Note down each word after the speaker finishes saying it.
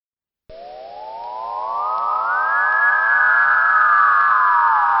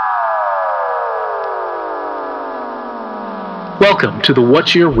Welcome to the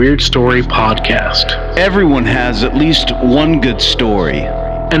What's Your Weird Story podcast. Everyone has at least one good story.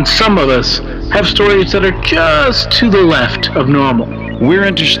 And some of us have stories that are just to the left of normal. We're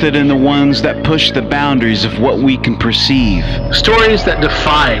interested in the ones that push the boundaries of what we can perceive. Stories that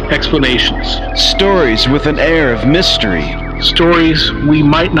defy explanations. Stories with an air of mystery. Stories we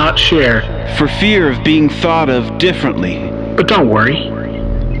might not share for fear of being thought of differently. But don't worry,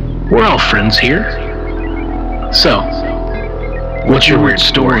 we're all friends here. So, what's your weird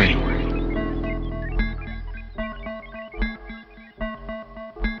story?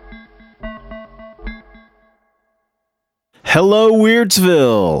 Hello,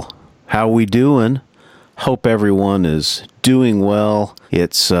 Weirdsville. How we doing? Hope everyone is doing well.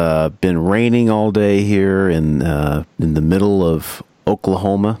 It's been raining all day here in the middle of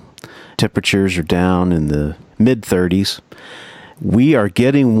Oklahoma. Temperatures are down in the mid-30s. We are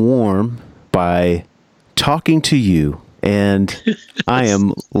getting warm by talking to you, and I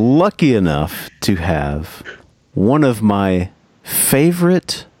am lucky enough to have one of my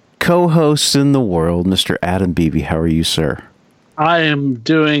favorite co-hosts in the world, Mr. Adam Beebe. How are you, sir? I am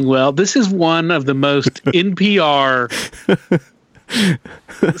doing well. This is one of the most NPR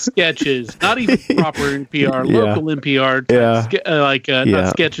sketches, not even proper NPR, local NPR, not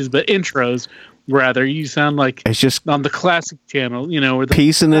sketches, but intros. Rather, you sound like it's just on the classic channel, you know, where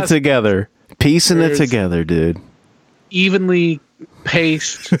piecing it together, dude. Evenly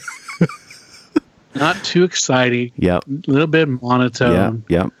paced, not too exciting. Yep. A little bit monotone.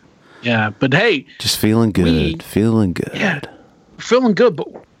 Yep. Yeah, but hey, just feeling good. Yeah, feeling good. But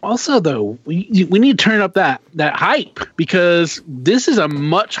also, though, we need to turn up that hype, because this is a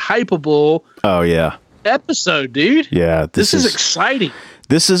much hypeable. Oh yeah. Episode, dude. Yeah, this is exciting.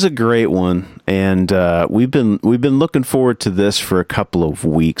 This is a great one, and we've been looking forward to this for a couple of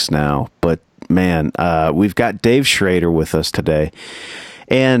weeks now. But man, we've got Dave Schrader with us today.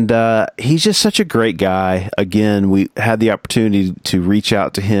 And he's just such a great guy. Again, we had the opportunity to reach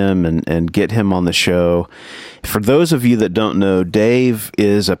out to him and get him on the show. For those of you that don't know, Dave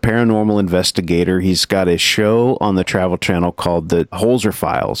is a paranormal investigator. He's got a show on the Travel Channel called the Holzer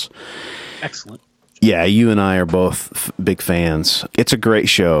Files. Excellent. Yeah, you and I are both big fans. It's a great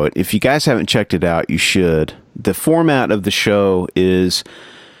show. If you guys haven't checked it out, you should. The format of the show is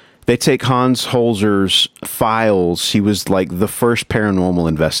they take Hans Holzer's files. He was like the first paranormal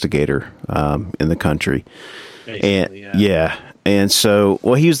investigator in the country. Basically, And so,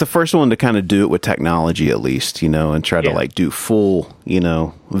 well, he was the first one to kind of do it with technology, at least, you know, and try to like do full, you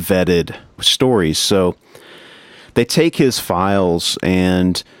know, vetted stories. So they take his files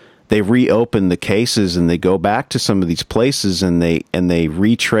and they reopen the cases, and they go back to some of these places, and they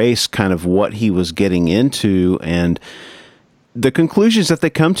retrace kind of what he was getting into, and the conclusions that they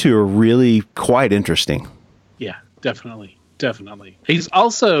come to are really quite interesting. Yeah, definitely. He's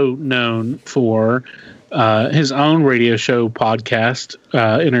also known for his own radio show podcast,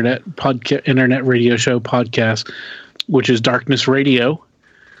 internet radio show podcast, which is Darkness Radio.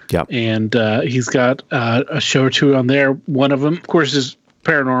 Yep. And he's got a show or two on there. One of them, of course, is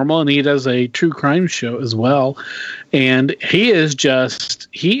paranormal, and he does a true crime show as well. And he's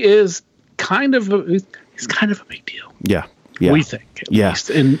kind of a big deal. Yeah. We think, at least.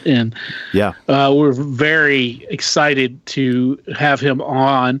 And we're very excited to have him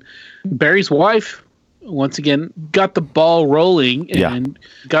on. Barry's wife, once again, got the ball rolling and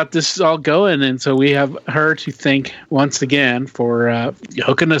got this all going. And so we have her to thank once again for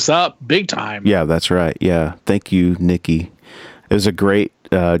hooking us up big time. Yeah, that's right. Yeah. Thank you, Nikki. It was a great,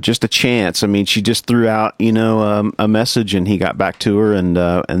 just a chance. I mean, she just threw out, you know, a message, and he got back to her, and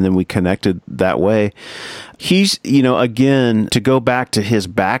then we connected that way. He's, you know, again, to go back to his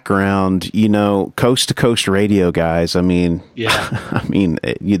background, you know, Coast to Coast Radio, guys. I mean,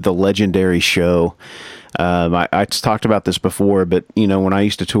 the legendary show. I talked about this before, but you know, when I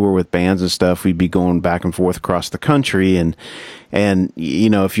used to tour with bands and stuff, we'd be going back and forth across the country, and you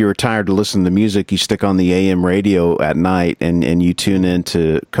know, if you were tired to listen to music, you stick on the AM radio at night, and you tune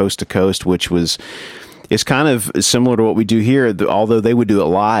into Coast to Coast, which is kind of similar to what we do here, although they would do it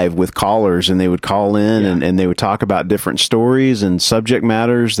live with callers, and they would call in and they would talk about different stories and subject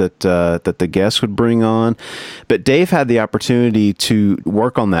matters that the guests would bring on. But Dave had the opportunity to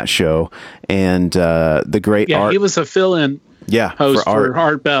work on that show, and the great Art. He was a fill-in host for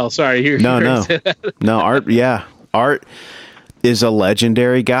Art Bell. Sorry. No, Art. Yeah. Art is a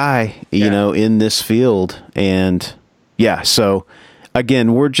legendary guy, you know, in this field. And so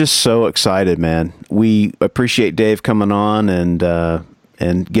again, we're just so excited, man. We appreciate Dave coming on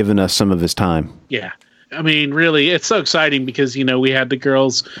and giving us some of his time. Yeah. I mean, really, it's so exciting because, we had the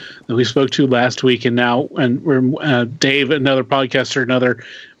girls that we spoke to last week, and we're Dave, another podcaster,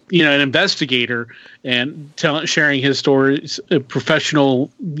 an investigator, and sharing his stories,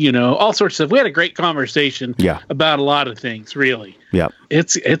 professional, all sorts of stuff. We had a great conversation about a lot of things, really. Yeah.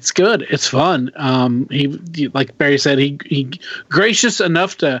 It's good. It's fun. He, like Barry said, he gracious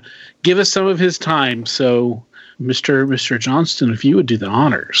enough to give us some of his time. So Mr. Johnston, if you would do the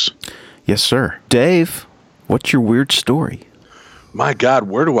honors. Yes, sir. Dave, what's your weird story? My God,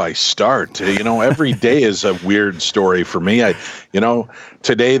 where do I start? Every day is a weird story for me.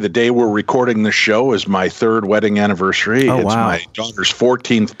 Today, the day we're recording the show, is my 3rd wedding anniversary. Oh, it's wow. my daughter's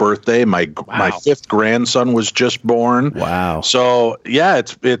 14th birthday. My 5th grandson was just born. Wow. So yeah,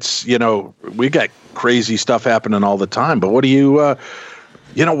 it's we got crazy stuff happening all the time. But what do you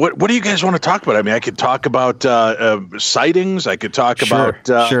what do you guys want to talk about? I mean, I could talk about sightings. I could talk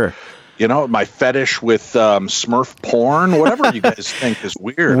about sure. My fetish with Smurf porn, whatever you guys think is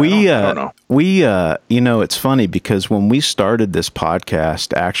weird. I don't know. It's funny because when we started this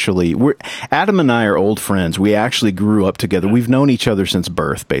podcast, actually, Adam and I are old friends. We actually grew up together. We've known each other since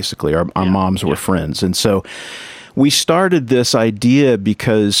birth, basically. Our moms were friends. And so we started this idea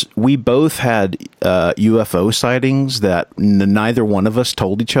because we both had UFO sightings that neither one of us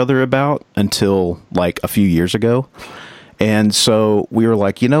told each other about until like a few years ago. And so we were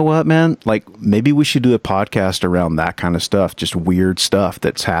like, you know what, man? Like, maybe we should do a podcast around that kind of stuff, just weird stuff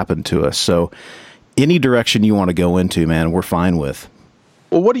that's happened to us. So any direction you want to go into, man, we're fine with.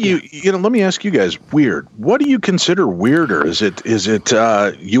 Well, what do you let me ask you guys, weird. What do you consider weirder? Is it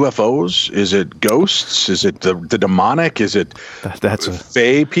UFOs? Is it ghosts? Is it the demonic? Is it that's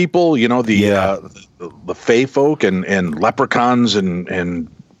fae people? The fae folk and leprechauns and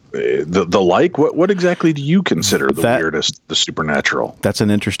the like. What exactly do you consider the weirdest, the supernatural? That's an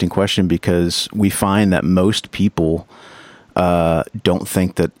interesting question because we find that most people don't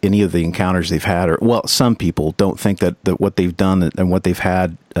think that any of the encounters they've had, some people don't think that what they've done and what they've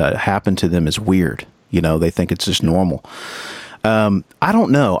had happen to them is weird. They think it's just normal. I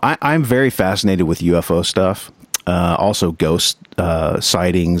don't know. I'm very fascinated with UFO stuff. Also ghost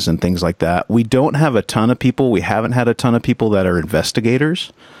sightings and things like that. We don't have a ton of people. We haven't had a ton of people that are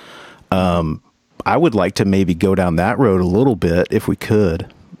investigators. I would like to maybe go down that road a little bit if we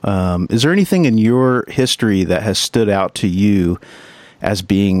could. Is there anything in your history that has stood out to you as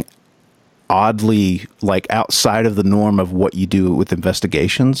being oddly like outside of the norm of what you do with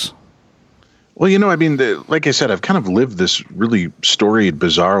investigations? Well, like I said, I've kind of lived this really storied,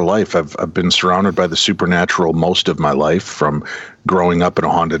 bizarre life. I've been surrounded by the supernatural most of my life, from growing up in a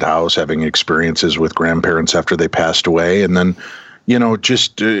haunted house, having experiences with grandparents after they passed away, and then,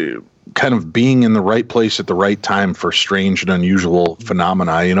 just kind of being in the right place at the right time for strange and unusual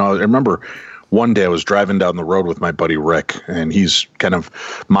phenomena. I remember one day I was driving down the road with my buddy Rick, and he's kind of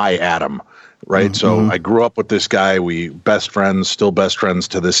my Adam, right? Mm-hmm. So I grew up with this guy. We still best friends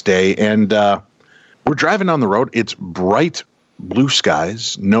to this day. And we're driving down the road. It's bright blue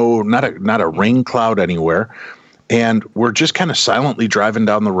skies, not a rain cloud anywhere. And we're just kind of silently driving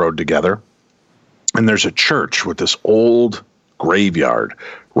down the road together. And there's a church with this old graveyard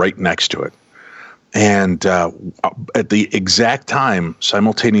right next to it. And at the exact time,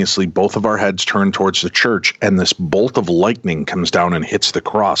 simultaneously, both of our heads turn towards the church, and this bolt of lightning comes down and hits the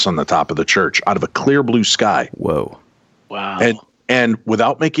cross on the top of the church out of a clear blue sky. Whoa. Wow. And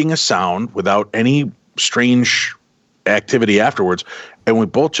without making a sound, without any strange activity afterwards, and we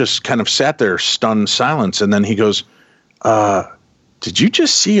both just kind of sat there, stunned silence. And then he goes, did you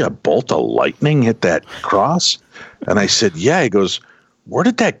just see a bolt of lightning hit that cross? And I said, yeah. He goes, where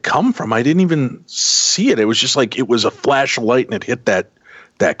did that come from? I didn't even see it. It was just like it was a flash of light and it hit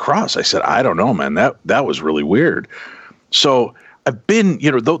that cross. I said, I don't know, man. That was really weird. So I've been,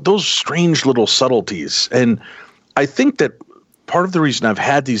 those strange little subtleties. And I think that part of the reason I've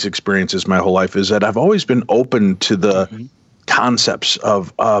had these experiences my whole life is that I've always been open to the concepts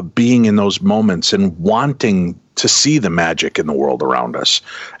of being in those moments and wanting to see the magic in the world around us.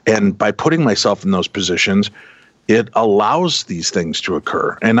 And by putting myself in those positions, it allows these things to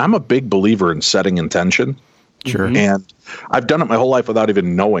occur. And I'm a big believer in setting intention. Sure. And I've done it my whole life without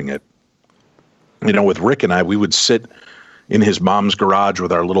even knowing it. With Rick and I, we would sit in his mom's garage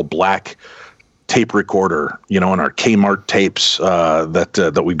with our little black tape recorder, and our Kmart tapes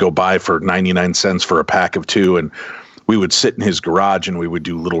that we'd go buy for 99 cents for a pack of 2. And we would sit in his garage and we would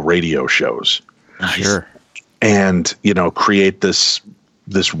do little radio shows. Sure. And, create this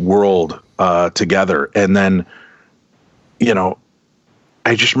world together. And then,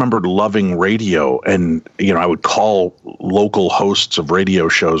 I just remembered loving radio, and I would call local hosts of radio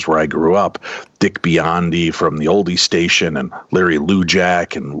shows where I grew up, Dick Biondi from the Oldie Station, and Larry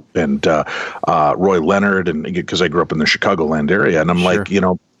Lujak, and Roy Leonard, and because I grew up in the Chicagoland area, and I'm like,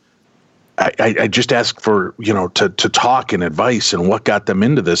 I just asked for to talk and advice and what got them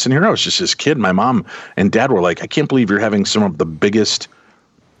into this, and here I was just this kid. My mom and dad were like, I can't believe you're having some of the biggest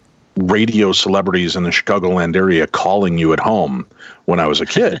radio celebrities in the Chicagoland area calling you at home when I was a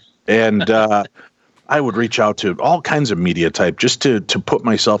kid. And I would reach out to all kinds of media type just to put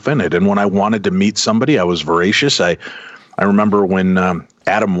myself in it. And when I wanted to meet somebody, I was voracious. I remember when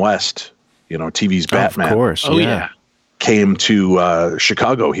Adam West, TV's Batman, of course, came to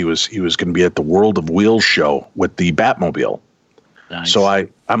Chicago. He was going to be at the World of Wheels show with the Batmobile. Nice. So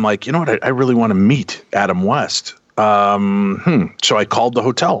I'm like, you know what? I really want to meet Adam West. So I called the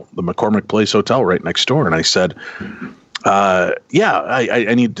hotel, the McCormick Place Hotel right next door. And I said, I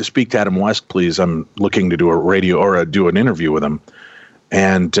need to speak to Adam West, please. I'm looking to do a radio or do an interview with him.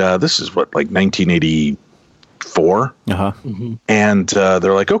 And this is like 1984. Uh-huh. Mm-hmm. And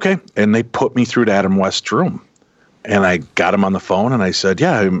they're like, okay. And they put me through to Adam West's room. And I got him on the phone and I said,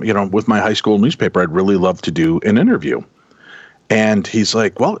 with my high school newspaper, I'd really love to do an interview. And he's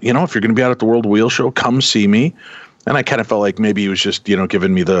like, well, if you're going to be out at the World Wheel Show, come see me. And I kind of felt like maybe he was just,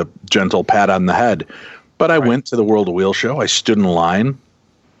 giving me the gentle pat on the head. But I went to the World of Wheel Show. I stood in line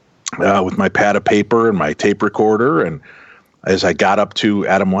with my pad of paper and my tape recorder. And as I got up to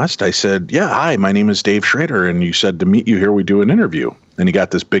Adam West, I said, hi, my name is Dave Schrader. And you said to meet you here, we do an interview. And he got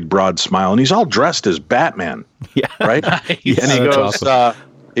this big, broad smile. And he's all dressed as Batman. Yeah. Right? Nice. And he goes, awesome.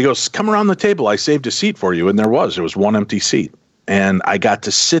 Come around the table. I saved a seat for you. And there was one empty seat. And I got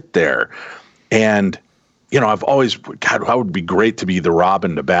to sit there. And I've always, God, how would it be great to be the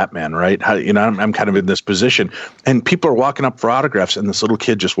Robin to Batman, right? I'm kind of in this position. And people are walking up for autographs, and this little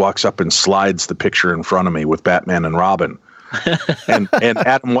kid just walks up and slides the picture in front of me with Batman and Robin. and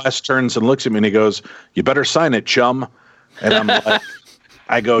Adam West turns and looks at me, and he goes, you better sign it, chum. And I'm like,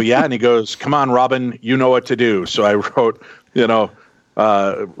 I go, yeah. And he goes, come on, Robin, you know what to do. So I wrote,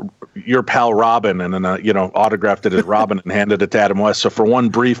 your pal Robin, and then autographed it as Robin and handed it to Adam West. So for one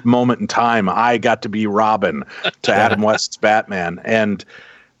brief moment in time, I got to be Robin to Adam West's Batman, and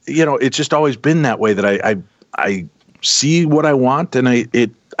it's just always been that way, that I see what I want, and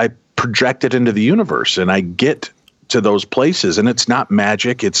I project it into the universe, and I get to those places. And it's not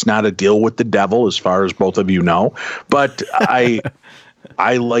magic, it's not a deal with the devil, as far as both of you know, but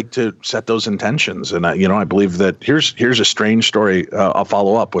I like to set those intentions. And I believe that here's a strange story. I'll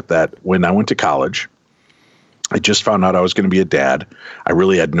follow up with that. When I went to college, I just found out I was going to be a dad. I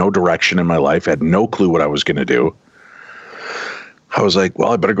really had no direction in my life. I had no clue what I was going to do. I was like,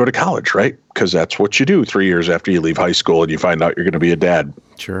 well, I better go to college, right? Because that's what you do 3 years after you leave high school and you find out you're going to be a dad.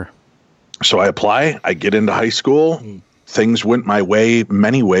 Sure. So I apply, I get into high school. Things went my way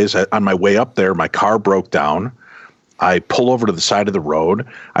many ways. On my way up there, my car broke down. I pull over to the side of the road.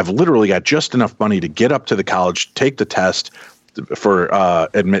 I've literally got just enough money to get up to the college, take the test for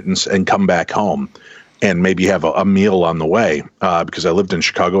admittance, and come back home and maybe have a meal on the way, because I lived in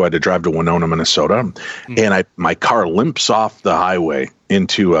Chicago. I had to drive to Winona, Minnesota. And my car limps off the highway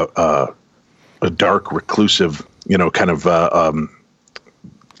into a dark, reclusive,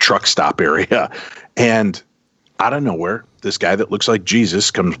 truck stop area. And out of nowhere, this guy that looks like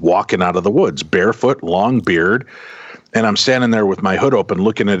Jesus comes walking out of the woods, barefoot, long beard. And I'm standing there with my hood open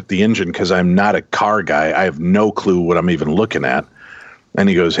looking at the engine, because I'm not a car guy. I have no clue what I'm even looking at. And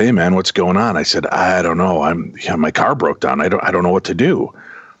he goes, hey, man, what's going on? I said, I don't know. My car broke down. I don't know what to do.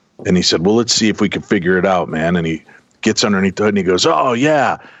 And he said, well, let's see if we can figure it out, man. And he gets underneath the hood and he goes, oh,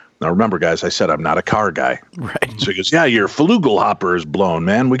 yeah. Now, remember, guys, I said I'm not a car guy. Right. So he goes, yeah, your flugelhopper is blown,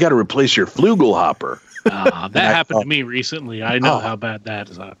 man. We got to replace your flugelhopper. That happened to me recently. I know how bad that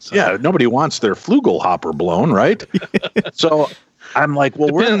is. So. Yeah, nobody wants their flugelhopper blown, right? So I'm like, well,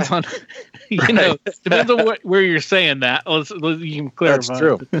 depends on where you're saying that. You can clarify. That's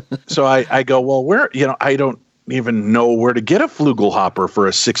true. So I go, well, I don't even know where to get a flugelhopper for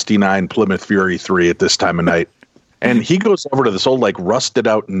a '69 Plymouth Fury 3 at this time of night. And he goes over to this old, rusted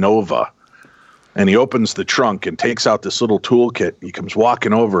out Nova, and he opens the trunk and takes out this little toolkit. He comes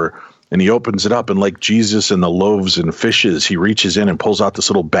walking over. And he opens it up, and like Jesus and the loaves and fishes, he reaches in and pulls out this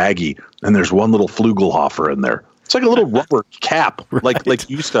little baggie, and there's one little Flugelhofer in there. It's like a little rubber cap, right. like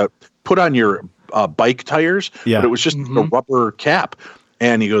you used to put on your bike tires, but it was just a rubber cap.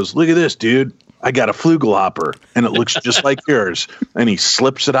 And he goes, look at this, dude. I got a Flugelhofer, and it looks just like yours. And he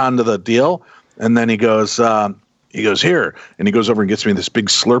slips it onto the deal, and then he goes, here. And he goes over and gets me this big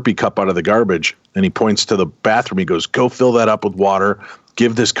Slurpee cup out of the garbage. And he points to the bathroom. He goes, go fill that up with water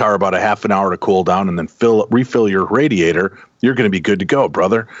give this car about a half an hour to cool down, and then refill your radiator. You're going to be good to go,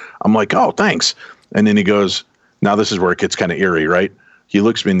 brother. I'm like, oh, thanks. And then he goes, now this is where it gets kind of eerie, right? He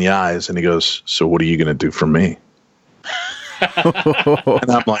looks me in the eyes and he goes, so what are you going to do for me?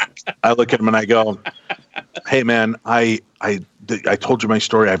 And I'm like, I look at him and I go, hey man, I told you my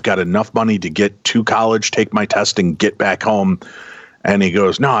story. I've got enough money to get to college, take my test, and get back home. And he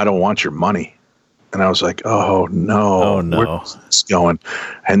goes, no, I don't want your money. And I was like, oh no, where's this going?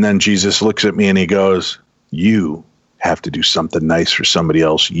 And then Jesus looks at me and he goes, you have to do something nice for somebody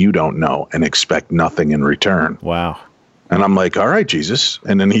else you don't know and expect nothing in return. Wow. And I'm like, all right, Jesus.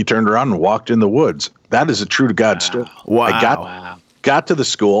 And then he turned around and walked in the woods. That is a true to God story. Wow. I got to the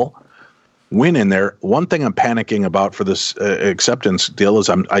school, went in there. One thing I'm panicking about for this acceptance deal is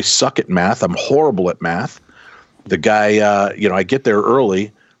I suck at math. I'm horrible at math. The guy, I get there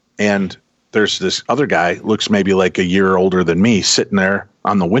early, and there's this other guy, looks maybe like a year older than me, sitting there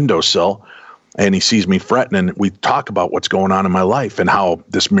on the windowsill, and he sees me fretting, and we talk about what's going on in my life and how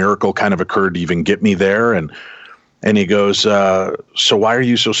this miracle kind of occurred to even get me there. And he goes, so why are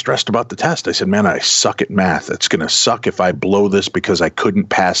you so stressed about the test? I said, man, I suck at math. It's going to suck if I blow this because I couldn't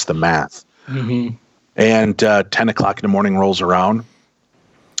pass the math. Mm-hmm. And 10 o'clock in the morning rolls around,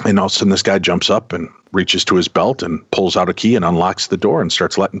 and all of a sudden this guy jumps up and reaches to his belt and pulls out a key and unlocks the door and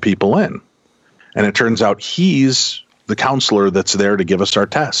starts letting people in. And it turns out he's the counselor that's there to give us our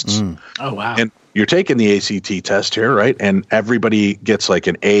tests. Mm. Oh, wow. And you're taking the ACT test here, right? And everybody gets like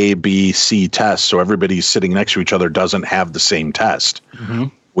an A, B, C test. So everybody sitting next to each other doesn't have the same test. Mm-hmm.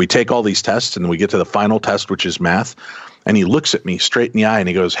 We take all these tests and we get to the final test, which is math. And he looks at me straight in the eye and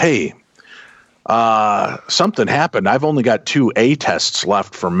he goes, hey, something happened. I've only got 2 A tests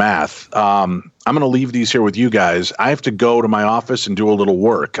left for math. I'm going to leave these here with you guys. I have to go to my office and do a little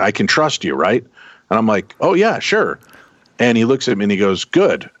work. I can trust you, right? And I'm like, oh, yeah, sure. And he looks at me and he goes,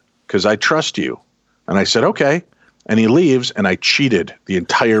 good, because I trust you. And I said, okay. And he leaves, and I cheated the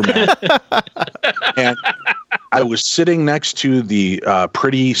entire math. And I was sitting next to the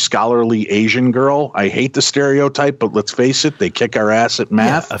pretty scholarly Asian girl. I hate the stereotype, but let's face it, they kick our ass at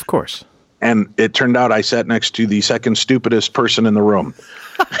math. Yeah, of course. And it turned out I sat next to the second stupidest person in the room.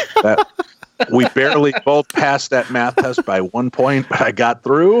 We barely both passed that math test by 1 point, but I got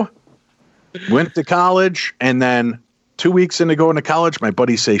through, went to college, and then 2 weeks into going to college, my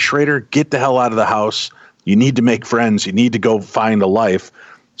buddies say, Schrader, get the hell out of the house. You need to make friends. You need to go find a life.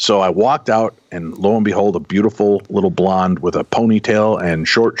 So I walked out, and lo and behold, a beautiful little blonde with a ponytail and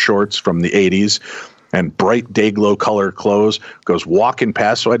short shorts from the 80s and bright day-glow color clothes goes walking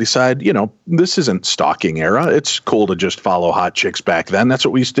past. So I decide, this isn't stalking era. It's cool to just follow hot chicks back then. That's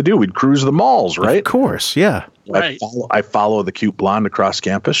what we used to do. We'd cruise the malls, right? Of course, yeah. Right. I follow the cute blonde across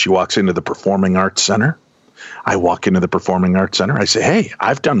campus. She walks into the Performing Arts Center. I walk into the Performing Arts Center. I say, hey,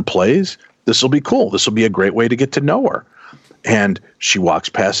 I've done plays. This will be cool. This will be a great way to get to know her. And she walks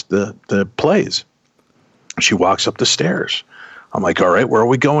past the plays. She walks up the stairs. I'm like, all right, where are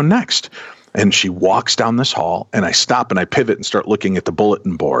we going next? And she walks down this hall, and I stop and I pivot and start looking at the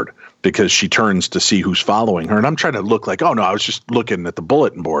bulletin board because she turns to see who's following her. And I'm trying to look like, oh, no, I was just looking at the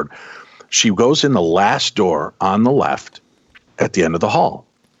bulletin board. She goes in the last door on the left at the end of the hall.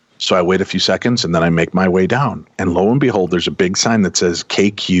 So I wait a few seconds, and then I make my way down. And lo and behold, there's a big sign that says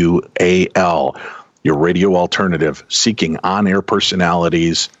KQAL, your radio alternative, seeking on-air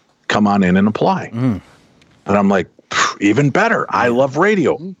personalities. Come on in and apply. Mm. And I'm like, even better. I love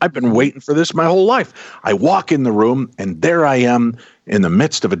radio. I've been waiting for this my whole life. I walk in the room, and there I am in the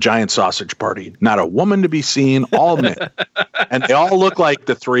midst of a giant sausage party. Not a woman to be seen, all men. And they all look like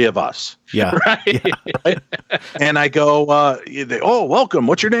the 3 of us. Yeah. Right. Yeah. Right? And I go, oh, welcome.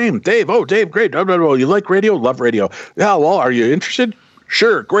 What's your name? Dave. Oh, Dave, great. You like radio? Love radio. Yeah, well, are you interested?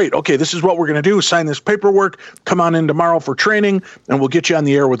 Sure, great. Okay, this is what we're going to do. Sign this paperwork. Come on in tomorrow for training, and we'll get you on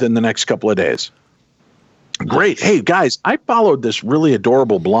the air within the next couple of days. Great. Hey, guys, I followed this really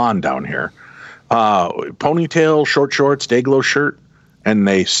adorable blonde down here. Ponytail, short shorts, day-glow shirt. And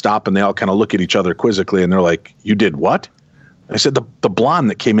they stop and they all kind of look at each other quizzically, and they're like, you did what? I said, the blonde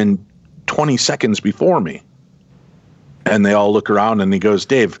that came in 20 seconds before me. And they all look around, and he goes,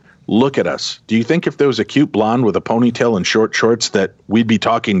 Dave, look at us. Do you think if there was a cute blonde with a ponytail and short shorts that we'd be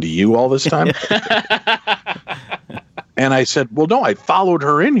talking to you all this time? And I said, well, no, I followed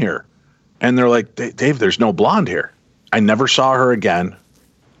her in here. And they're like, Dave, there's no blonde here. I never saw her again.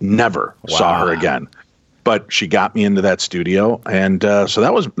 Never saw her again. But she got me into that studio. And so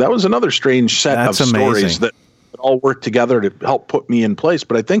that was another strange set of stories that all worked together to help put me in place.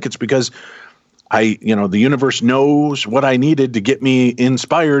 But I think it's because the universe knows what I needed to get me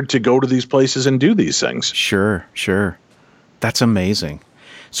inspired to go to these places and do these things. Sure. That's amazing.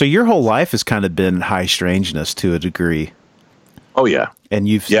 So your whole life has kind of been high strangeness to a degree. Oh yeah. And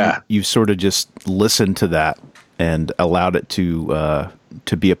you've sort of just listened to that and allowed it to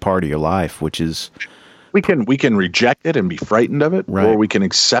be a part of your life, which is we can reject it and be frightened of it, right, or we can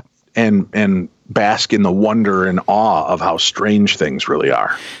accept and bask in the wonder and awe of how strange things really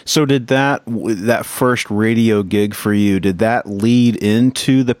are. So did that first radio gig for you, did that lead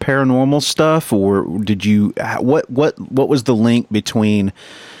into the paranormal stuff, or did you what was the link between,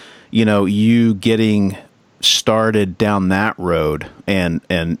 you know, you getting started down that road and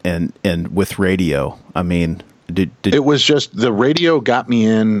with radio? I mean, it was just the radio got me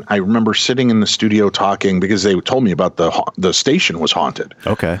in. I remember sitting in the studio talking because they told me about the station was haunted.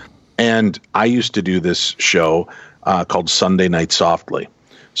 Okay. And I used to do this show called Sunday Night Softly.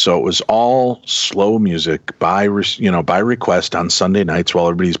 So it was all slow music by request on Sunday nights while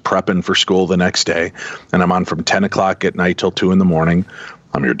everybody's prepping for school the next day. And I'm on from 10 o'clock at night till 2 a.m.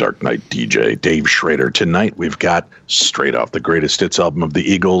 I'm your Dark Night DJ, Dave Schrader. Tonight we've got straight off the greatest hits album of the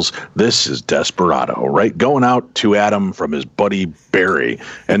Eagles. This is Desperado, right? Going out to Adam from his buddy Barry.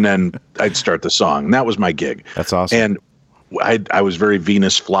 And then I'd start the song. And that was my gig. That's awesome. And I was very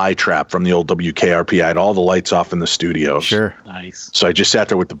Venus flytrap from the old WKRP. I had all the lights off in the studios. Sure. Nice. So I just sat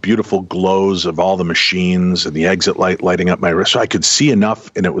there with the beautiful glows of all the machines and the exit light lighting up my wrist. So I could see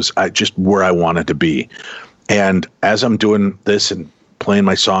enough, and it was just where I wanted to be. And as I'm doing this and playing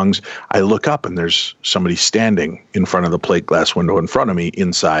my songs, I look up and there's somebody standing in front of the plate glass window in front of me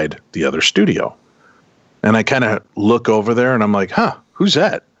inside the other studio. And I kind of look over there and I'm like, who's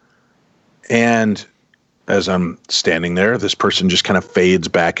that? And as I'm standing there, this person just kind of fades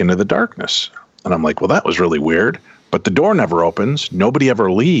back into the darkness. And I'm like, well, that was really weird. But the door never opens. Nobody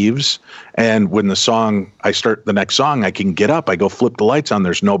ever leaves. And when I start the next song, I can get up. I go flip the lights on.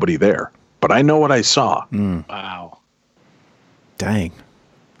 There's nobody there. But I know what I saw. Wow. Dang.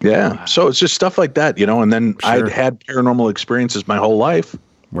 Yeah. Wow. So it's just stuff like that, you know. And then Sure. I'd had paranormal experiences my whole life.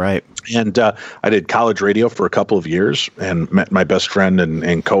 Right. And I did college radio for a couple of years and met my best friend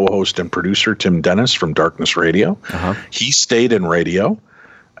and co-host and producer, Tim Dennis from Darkness Radio. Uh-huh. He stayed in radio.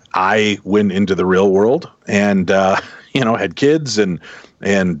 I went into the real world and, had kids and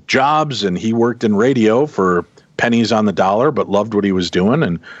jobs, and he worked in radio for pennies on the dollar, but loved what he was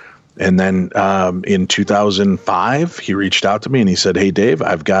doing. And then in 2005, he reached out to me and he said, "Hey, Dave,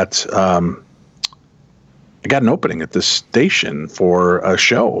 I got an opening at this station for a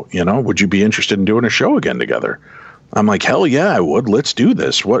show. You know, would you be interested in doing a show again together?" I'm like, "Hell yeah, I would. Let's do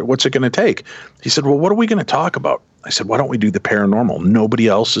this. What's it going to take?" He said, "Well, what are we going to talk about?" I said, "Why don't we do the paranormal? Nobody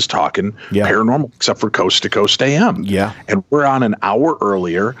else is talking paranormal except for Coast to Coast AM. Yeah. And we're on an hour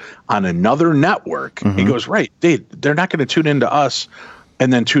earlier on another network." Mm-hmm. He goes, "Right, Dave, they're not going to tune into us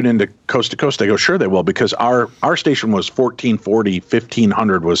and then tune into Coast to Coast." I go, "Sure they will, because our station was 1440,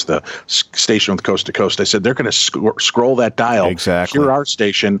 1500 was the station with Coast to Coast." I said, "They're going to scroll that dial, exactly, hear our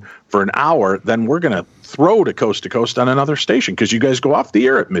station for an hour, then we're going to throw to Coast on another station because you guys go off the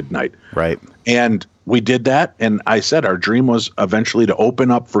air at midnight." Right. And we did that. And I said our dream was eventually to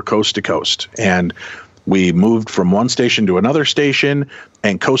open up for Coast to Coast. And we moved from one station to another station,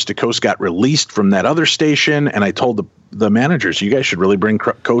 and Coast to Coast got released from that other station. And I told the managers, "You guys should really bring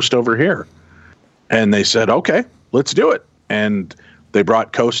Coast over here." And they said, "Okay, let's do it." And they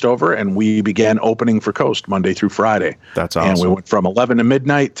brought Coast over, and we began opening for Coast Monday through Friday. That's awesome. And we went from 11 to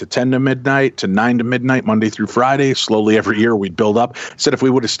midnight to 10 to midnight to 9 to midnight, Monday through Friday. Slowly every year we'd build up. Said if we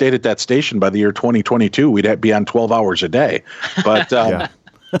would have stayed at that station by the year 2022, we'd be on 12 hours a day. But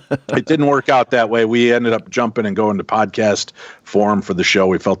it didn't work out that way. We ended up jumping and going to podcast form for the show.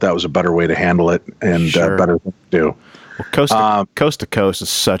 We felt that was a better way to handle it and better thing to do. Well, Coast to Coast is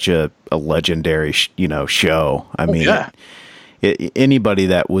such a legendary, show. I mean, anybody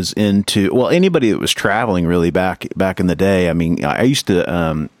that was anybody that was traveling really back in the day. I mean, I used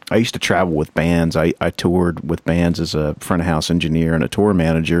to travel with bands. I toured with bands as a front of house engineer and a tour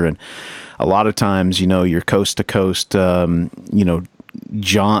manager, and a lot of times, your Coast to Coast,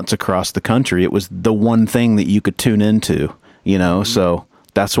 jaunts across the country, it was the one thing that you could tune into, so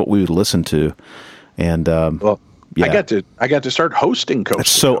that's what we would listen to. And I got to start hosting Coast. That's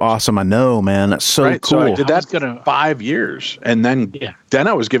so awesome. I know, man. That's so cool. So I did that for 5 years. And then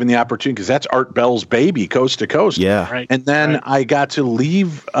I was given the opportunity, because that's Art Bell's baby, Coast to Coast. Yeah. Right. And then I got to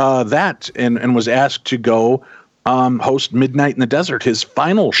leave that and was asked to go host Midnight in the Desert, his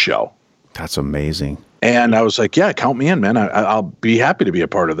final show. That's amazing. And I was like, yeah, count me in, man. I'll be happy to be a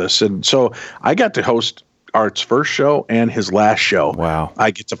part of this. And so I got to host Art's first show and his last show. Wow.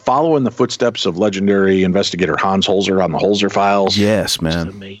 I get to follow in the footsteps of legendary investigator Hans Holzer on the Holzer Files. Yes, man.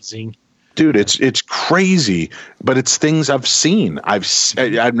 That's amazing. Dude, it's crazy, but it's things I've seen.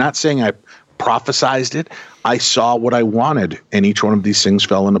 I'm not saying I prophesized it. I saw what I wanted, and each one of these things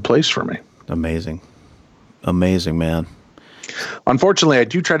fell into place for me. Amazing, man. Unfortunately, I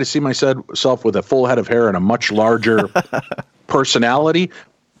do try to see myself with a full head of hair and a much larger personality,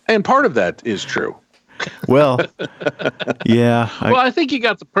 and part of that is true. Well, yeah. I think you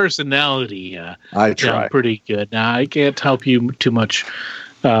got the personality. I try pretty good. Now I can't help you too much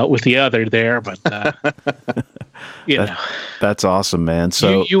with the other there, but that's awesome, man.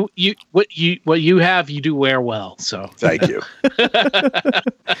 So what you have, you do wear well. So thank you.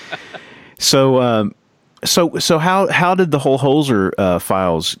 So how did the whole Holzer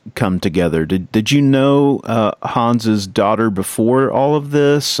files come together? Did you know Hans's daughter before all of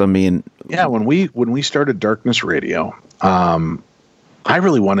this? I mean, yeah, when we started Darkness Radio, I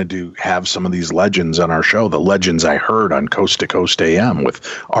really wanted to have some of these legends on our show, the legends I heard on Coast to Coast AM with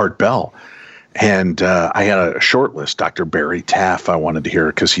Art Bell. And I had a short list. Dr. Barry Taff I wanted to hear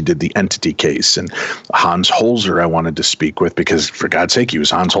because he did the Entity case. And Hans Holzer I wanted to speak with because, for God's sake, he was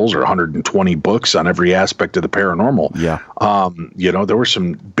Hans Holzer, 120 books on every aspect of the paranormal. Yeah. There were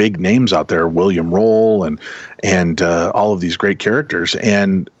some big names out there, William Roll and all of these great characters.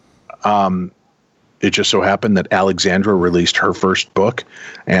 And it just so happened that Alexandra released her first book,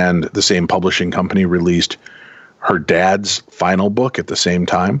 and the same publishing company released her dad's final book at the same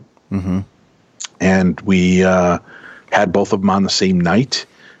time. Mm-hmm. And we had both of them on the same night.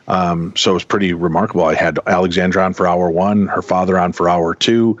 So it was pretty remarkable. I had Alexandra on for hour 1, her father on for hour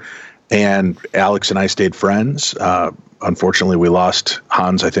 2, and Alex and I stayed friends. Unfortunately, we lost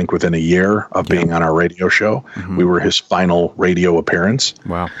Hans, I think, within a year of being on our radio show. Mm-hmm. We were his final radio appearance.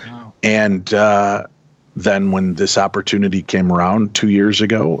 Wow. And then when this opportunity came around 2 years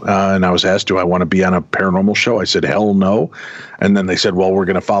ago, and I was asked, do I want to be on a paranormal show? I said, hell no. And then they said, well, we're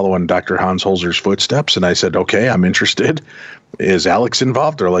going to follow in Dr. Hans Holzer's footsteps. And I said, okay, I'm interested. Is Alex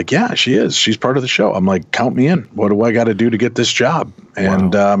involved? They're like, yeah, she is. She's part of the show. I'm like, count me in. What do I got to do to get this job?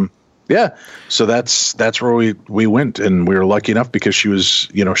 And so that's where we went. And we were lucky enough because she was,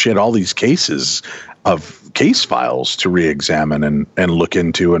 she had all these cases of case files to re-examine and look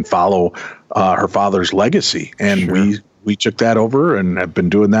into and follow her father's legacy. And sure. we took that over and have been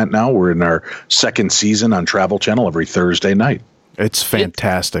doing that now. We're in our second season on Travel Channel every Thursday night. It's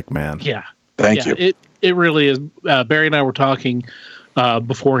fantastic, man. Yeah. Thank you. It really is. Barry and I were talking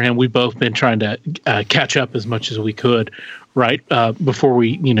beforehand. We've both been trying to catch up as much as we could, right? Before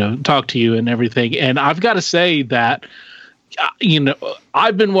we, talk to you and everything. And I've got to say that,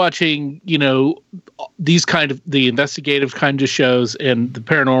 I've been watching, these kind of the investigative kind of shows and the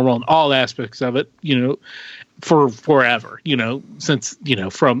paranormal and all aspects of it, for forever, since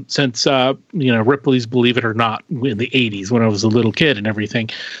Ripley's Believe It or Not in the 80s when I was a little kid and everything.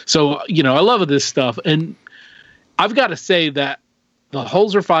 So, I love this stuff. And I've got to say that the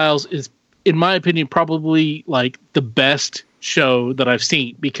Holzer Files is, in my opinion, probably like the best show that I've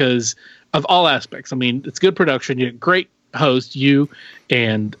seen because of all aspects. I mean, it's good production. You have great host, you,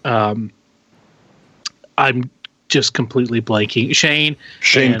 and I'm just completely blanking. Shane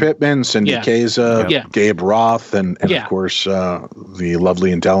Pittman, Cindy Kaza, Gabe Roth, and of course the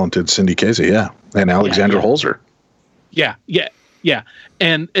lovely and talented Cindy Kaza, and Alexandra Holzer. Yeah.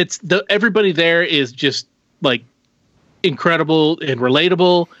 And it's everybody there is just like incredible and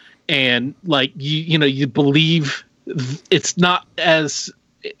relatable, and like you believe it's not as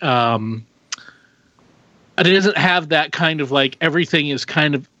it doesn't have that kind of like everything is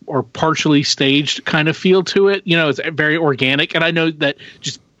kind of or partially staged kind of feel to it. It's very organic. And I know that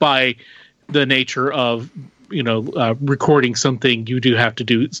just by the nature of, recording something, you do have to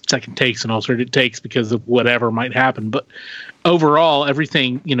do second takes and alternate takes because of whatever might happen. But overall,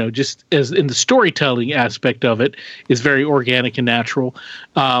 everything, just as in the storytelling aspect of it is very organic and natural.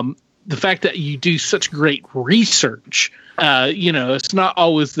 The fact that you do such great research, it's not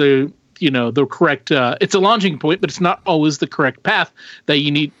always the correct, it's a launching point, but it's not always the correct path that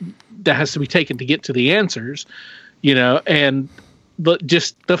you need, that has to be taken to get to the answers, and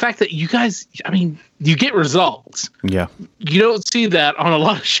just the fact that you guys, I mean, you get results. Yeah. You don't see that on a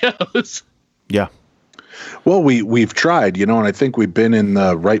lot of shows. Yeah. Well, we've tried, and I think we've been in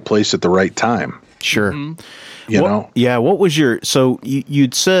the right place at the right time. Sure. Mm-hmm. Yeah. What was so you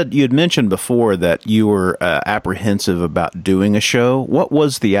had mentioned before that you were apprehensive about doing a show. What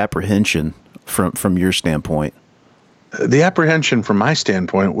was the apprehension from your standpoint? The apprehension from my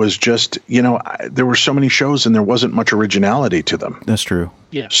standpoint was just, there were so many shows and there wasn't much originality to them. That's true.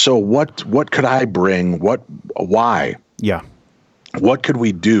 Yeah. So what could I bring? Why? Yeah. What could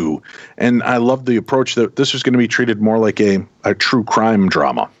we do? And I love the approach that this was going to be treated more like a true crime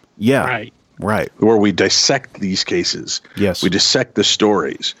drama. Yeah. Right. Where we dissect these cases. Yes. We dissect the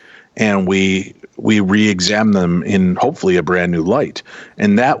stories, and we re-examine them in hopefully a brand new light.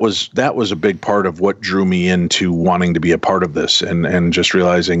 And that was a big part of what drew me into wanting to be a part of this, and just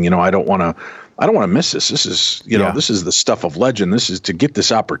realizing, I don't want to miss this. This is, this is the stuff of legend. This is to get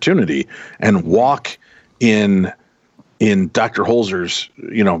this opportunity and walk in Dr. Holzer's,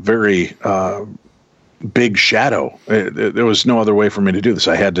 very big shadow. There was no other way for me to do this.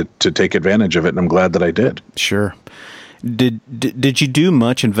 I had to take advantage of it, and I'm glad that I did. Sure. Did you do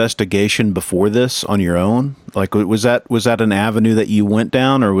much investigation before this on your own? Like, was that an avenue that you went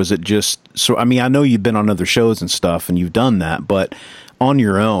down, or was it just so? I mean, I know you've been on other shows and stuff, and you've done that, but on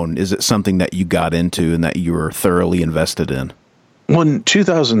your own, is it something that you got into and that you were thoroughly invested in? When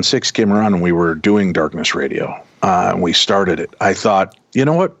 2006 came around and we were doing Darkness Radio, and we started it, I thought, you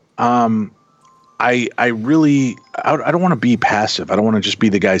know what? I don't want to be passive. I don't want to just be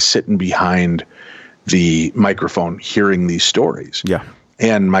the guy sitting behind the microphone hearing these stories. Yeah.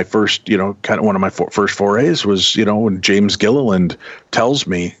 And my first, kind of one of my first forays was, when James Gilliland tells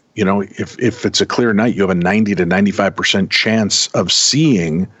me, if it's a clear night, you have a 90 to 95% chance of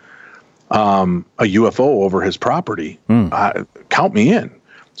seeing a UFO over his property. Count me in.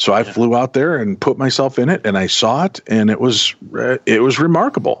 So I flew out there and put myself in it, and I saw it, and it was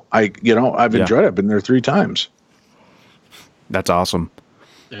remarkable. I've enjoyed it. I've been there 3 times. That's awesome.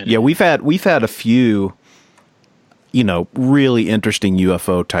 Yeah, we've had a few, really interesting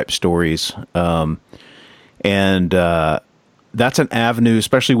UFO type stories, and that's an avenue,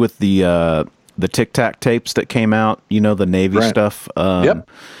 especially with the Tic Tac tapes that came out. The Navy stuff. Yep.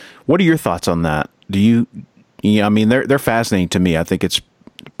 What are your thoughts on that? I mean, they're fascinating to me. I think it's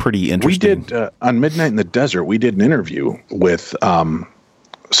pretty interesting. We did on Midnight in the Desert. We did an interview with some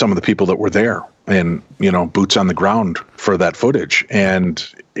of the people that were there, and boots on the ground for that footage. And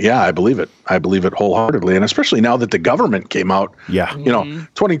yeah, I believe it. I believe it wholeheartedly. And especially now that the government came out. Yeah.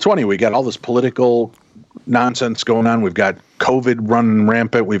 2020, we got all this political nonsense going on. We've got COVID running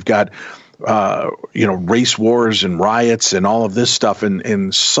rampant. We've got race wars and riots and all of this stuff.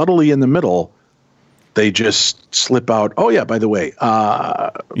 And subtly in the middle, they just slip out. Oh yeah, by the way,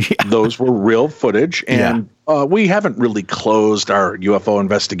 those were real footage, and we haven't really closed our UFO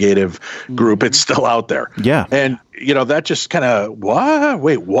investigative group. It's still out there. Yeah, and that just kind of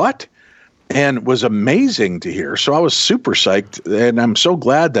what? And was amazing to hear. So I was super psyched, and I'm so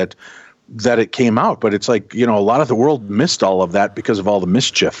glad that it came out. But it's like a lot of the world missed all of that because of all the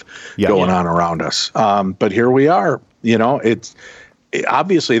mischief going on around us. But here we are.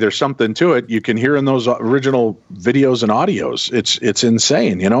 Obviously there's something to it. You can hear in those original videos and audios. It's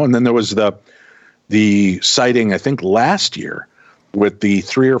insane, And then there was the sighting, I think last year, with the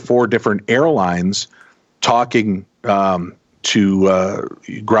 3 or 4 different airlines talking to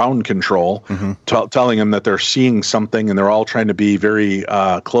ground control, telling them that they're seeing something, and they're all trying to be very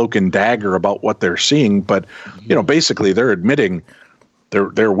cloak and dagger about what they're seeing. But basically they're admitting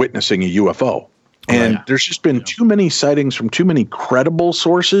they're witnessing a UFO. And there's just been too many sightings from too many credible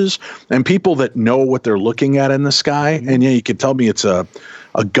sources and people that know what they're looking at in the sky. And you could tell me it's a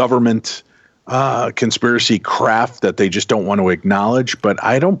government conspiracy craft that they just don't want to acknowledge. But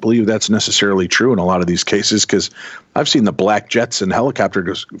I don't believe that's necessarily true in a lot of these cases, because I've seen the black jets and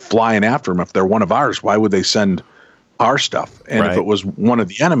helicopters flying after them. If they're one of ours, why would they send our stuff? And if it was one of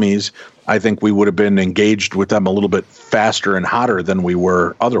the enemies, I think we would have been engaged with them a little bit faster and hotter than we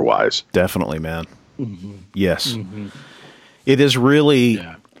were otherwise. Definitely, man. Yes. It is really,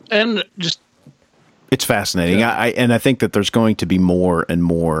 and just it's fascinating. I think that there's going to be more and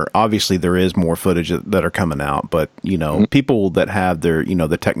more. Obviously, there is more footage that are coming out, but people that have their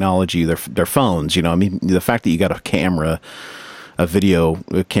the technology, their phones. I mean, the fact that you got a video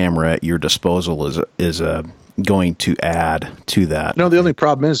camera at your disposal is going to add to that. No, the only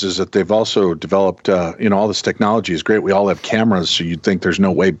problem is that they've also developed, all this technology is great. We all have cameras, so you'd think there's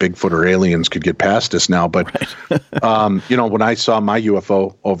no way Bigfoot or aliens could get past us now. But, when I saw my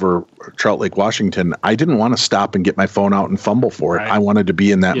UFO over Trout Lake, Washington, I didn't want to stop and get my phone out and fumble for it. I wanted to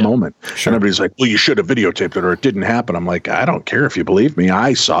be in that moment. Sure. And everybody's like, well, you should have videotaped it or it didn't happen. I'm like, I don't care if you believe me.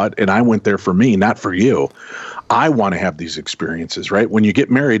 I saw it and I went there for me, not for you. I want to have these experiences, right? When you get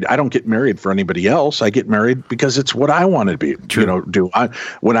married, I don't get married for anybody else. I get married because it's what I want to be, do.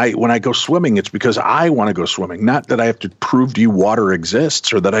 When I go swimming, it's because I want to go swimming, not that I have to prove to you water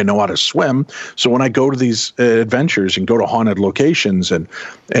exists or that I know how to swim. So when I go to these adventures and go to haunted locations and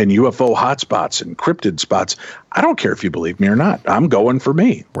UFO hotspots and cryptid spots, I don't care if you believe me or not. I'm going for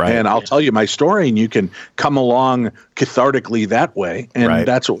me. Right. And I'll tell you my story, and you can come along cathartically that way. And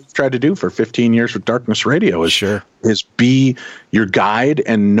that's what we've tried to do for 15 years with Darkness Radio is be your guide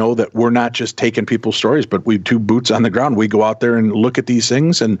and know that we're not just taking people's stories, but we do boots on the ground. We go out there and look at these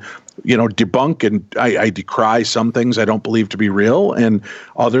things and, debunk, and I decry some things I don't believe to be real, and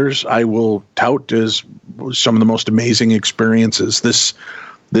others I will tout as some of the most amazing experiences.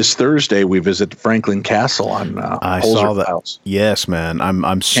 This Thursday, we visit Franklin Castle on I saw that. Files. Yes, man.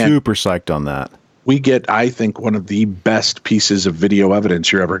 I'm super psyched on that. We get, I think, one of the best pieces of video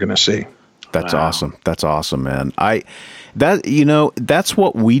evidence you're ever going to see. That's awesome. That's awesome, man. That's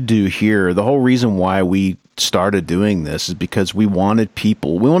what we do here. The whole reason why we started doing this is because we wanted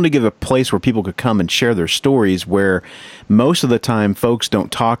to give a place where people could come and share their stories, where most of the time folks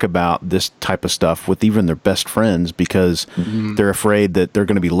don't talk about this type of stuff with even their best friends because they're afraid that they're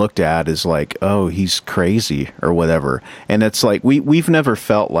going to be looked at as like, oh, he's crazy or whatever. And it's like, we've never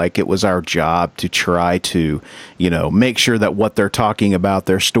felt like it was our job to try to, make sure that what they're talking about,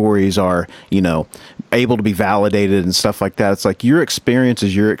 their stories are, able to be validated and stuff like that. It's like, your experience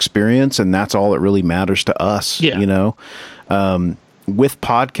is your experience, and that's all that really matters to us. With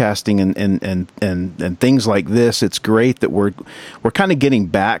podcasting and things like this, it's great that we're kind of getting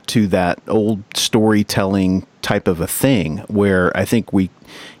back to that old storytelling type of a thing, where I think we,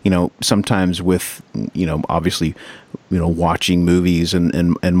 sometimes with, obviously, watching movies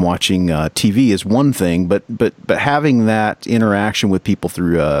and watching TV is one thing, but having that interaction with people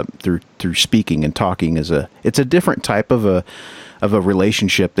through speaking and talking it's a different type of a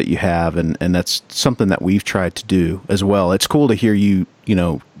relationship that you have, and that's something that we've tried to do as well. It's cool to hear you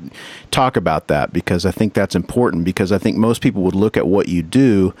talk about that, because I think that's important, because I think most people would look at what you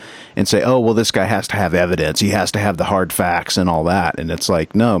do and say, oh, well, this guy has to have evidence. He has to have the hard facts and all that. And it's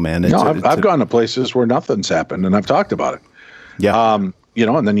like, no, man. I've gone to places where nothing's happened, and I've talked about it. Yeah. And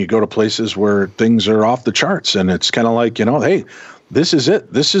then you go to places where things are off the charts, and it's kind of like, hey, this is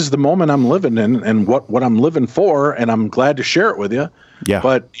it. This is the moment I'm living in, and what I'm living for, and I'm glad to share it with you. Yeah.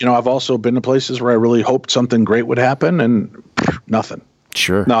 But, I've also been to places where I really hoped something great would happen, and nothing.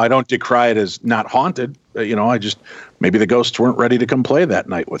 Sure. No, I don't decry it as not haunted. I just, maybe the ghosts weren't ready to come play that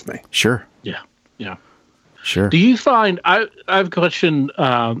night with me. Sure. Yeah. Yeah. Sure. Do you find, I have a question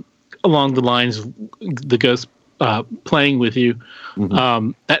along the lines of the ghost playing with you.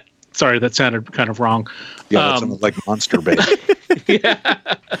 Mm-hmm. Sorry, that sounded kind of wrong. Yeah, that sounded like monster bait. Yeah.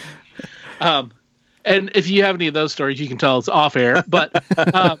 And if you have any of those stories, you can tell us off air. But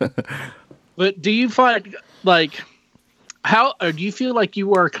do you find, like, do you feel like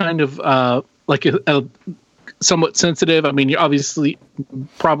you are kind of like a somewhat sensitive? I mean, you're obviously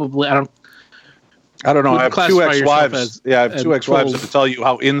probably, I don't know. I have two ex-wives. I have two ex-wives to tell you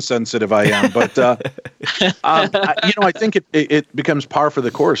how insensitive I am. But I think it becomes par for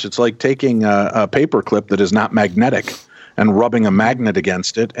the course. It's like taking a paper clip that is not magnetic and rubbing a magnet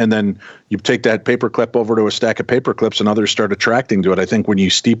against it, and then you take that paper clip over to a stack of paper clips, and others start attracting to it. I think when you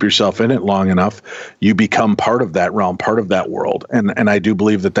steep yourself in it long enough, you become part of that realm, part of that world. And I do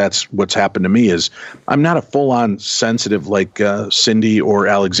believe that that's what's happened to me. Is I'm not a full-on sensitive like Cindy or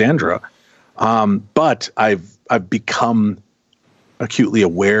Alexandra. But I've become acutely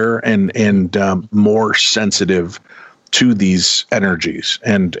aware and more sensitive to these energies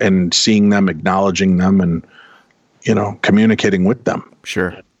and seeing them, acknowledging them, and communicating with them.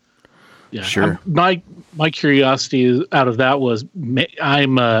 Sure. Yeah. Sure. My curiosity out of that was,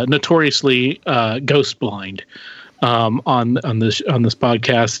 I'm notoriously ghost blind on this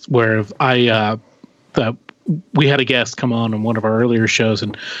podcast, where we had a guest come on one of our earlier shows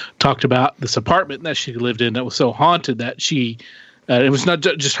and talked about this apartment that she lived in that was so haunted that she, it was not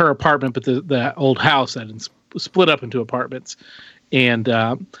just her apartment, but the old house that was split up into apartments, and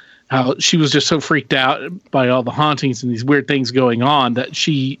how she was just so freaked out by all the hauntings and these weird things going on that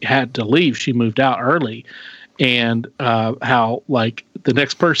she had to leave. She moved out early, and how, like, the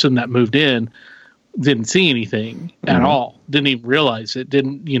next person that moved in didn't see anything at all, didn't even realize it,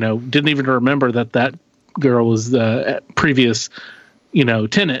 didn't even remember that girl was the previous,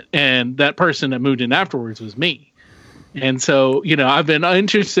 tenant, and that person that moved in afterwards was me. And so, I've been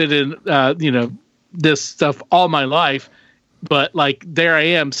interested in, this stuff all my life, but like, there I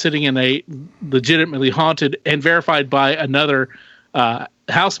am sitting in a legitimately haunted and verified by another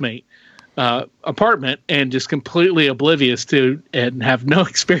housemate apartment, and just completely oblivious to, and have no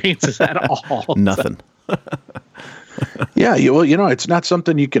experiences at all. Nothing. Yeah, it's not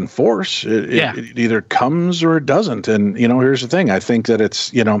something you can force. It either comes or it doesn't. And, here's the thing. I think that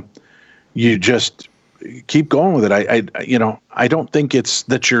it's, you just keep going with it. I don't think it's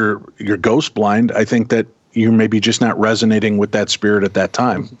that you're ghost blind. I think that you're maybe just not resonating with that spirit at that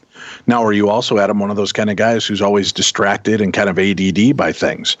time. Now, are you also, Adam, one of those kind of guys who's always distracted and kind of ADD by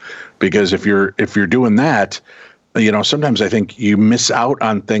things? Because if you're doing that, sometimes I think you miss out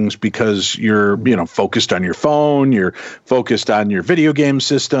on things because you're, focused on your phone, you're focused on your video game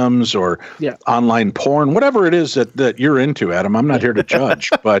systems or online porn, whatever it is that you're into, Adam. I'm not here to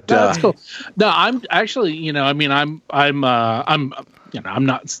judge, but no, that's cool. No, I'm actually, I'm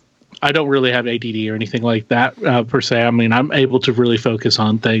not. I don't really have ADD or anything like that per se. I mean, I'm able to really focus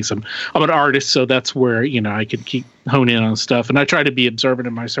on things. I'm an artist, so that's where I can keep hone in on stuff, and I try to be observant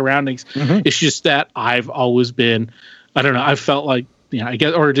of my surroundings. Mm-hmm. It's just that I've always been, I don't know, I felt like I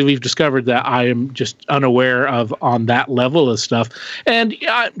guess, or we've discovered that I am just unaware of on that level of stuff. And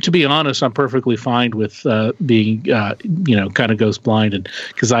to be honest, I'm perfectly fine with being kind of ghost blind, and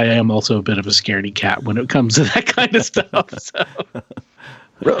because I am also a bit of a scaredy cat when it comes to that kind of stuff. So.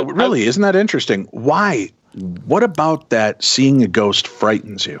 Really, isn't that interesting? Why? What about that seeing a ghost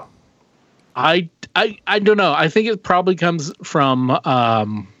frightens you? I don't know. I think it probably comes from our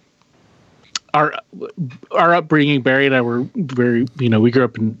upbringing. Barry and I were very, we grew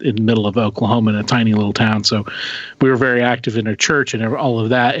up in the middle of Oklahoma in a tiny little town, so we were very active in our church and all of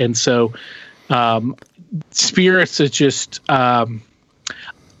that. And so spirits is just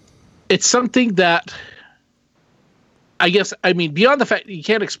it's something that, I guess, beyond the fact that you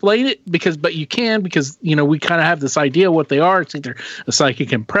can't explain it, but you can, because, we kind of have this idea what they are. It's either a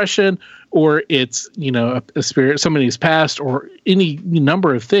psychic impression, or it's, a spirit, somebody's past, or any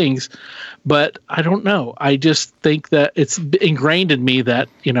number of things. But I don't know. I just think that it's ingrained in me that,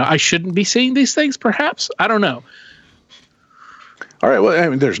 I shouldn't be seeing these things, perhaps. I don't know. All right.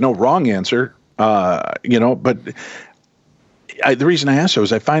 Well, there's no wrong answer, but the reason I ask so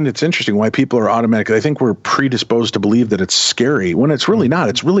is I find it's interesting why people are automatically, I think we're predisposed to believe that it's scary when it's really not.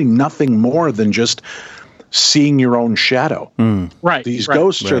 It's really nothing more than just seeing your own shadow. Right. These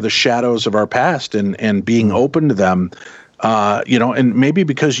ghosts are the shadows of our past, and being open to them, and maybe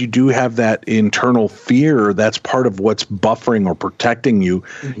because you do have that internal fear, that's part of what's buffering or protecting you.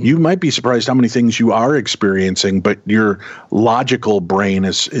 Mm-hmm. You might be surprised how many things you are experiencing, but your logical brain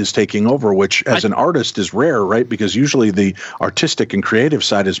is taking over, which as an artist is rare, right? Because usually the artistic and creative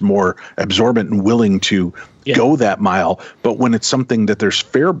side is more absorbent and willing to go that mile. But when it's something that there's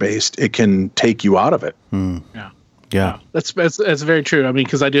fear-based, it can take you out of it. Mm. Yeah. That's very true.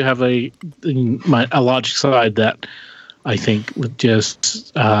 Because I do have a logic side that I think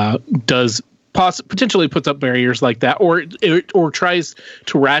just does potentially puts up barriers like that, or tries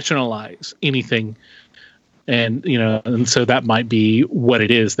to rationalize anything, and and so that might be what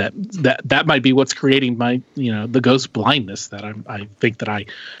it is. That might be what's creating my the ghost blindness that I think that I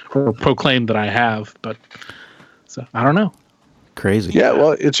proclaim that I have. But so I don't know. Crazy. Yeah,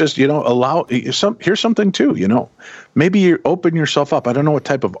 well, it's just here's something too. Maybe you open yourself up. I don't know what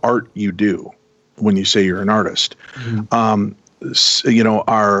type of art you do when you say you're an artist. Mm-hmm.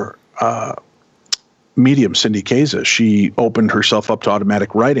 Our medium, Cindy Kaza, she opened herself up to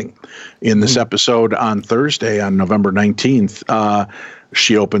automatic writing. In this episode on Thursday, on November 19th,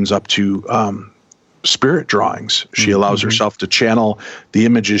 she opens up to spirit drawings. She allows herself to channel the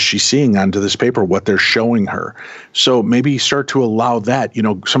images she's seeing onto this paper, what they're showing her. So maybe start to allow that.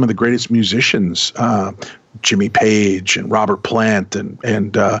 Some of the greatest musicians, Jimmy Page and Robert Plant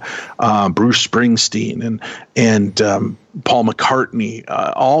and Bruce Springsteen and Paul McCartney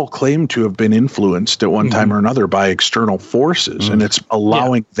all claim to have been influenced at one time or another by external forces, and it's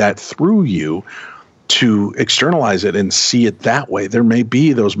allowing that through you to externalize it and see it that way. There may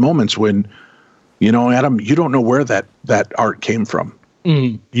be those moments when, Adam, you don't know where that art came from.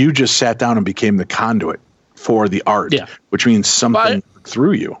 You just sat down and became the conduit for the art, which means something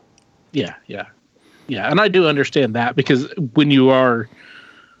through you. Yeah, and I do understand that, because when you're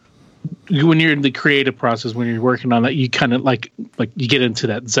in the creative process, when you're working on that, you kind of like you get into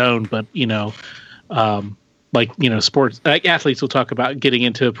that zone. But sports, like athletes will talk about getting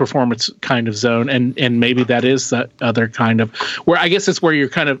into a performance kind of zone, and maybe that is that other kind of where I guess it's where you're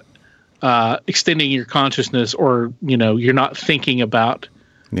kind of extending your consciousness, or you're not thinking about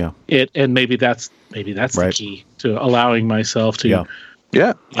it, and maybe that's the key to allowing myself to.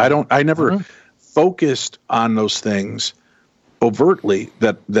 I never focused on those things overtly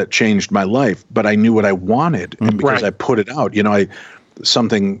that changed my life, but I knew what I wanted, and because I put it out,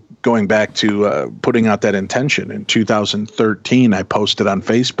 something going back to putting out that intention in 2013, I posted on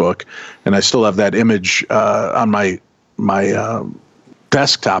Facebook, and I still have that image on my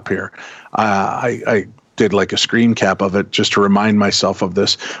desktop here. I did like a screen cap of it just to remind myself of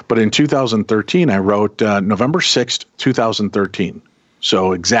this. But in 2013, I wrote November 6th, 2013.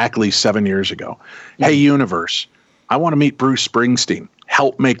 So exactly 7 years ago. Hey, universe, I want to meet Bruce Springsteen.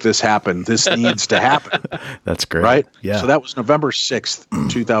 Help make this happen. This needs to happen. That's great. Right? Yeah. So that was November 6th,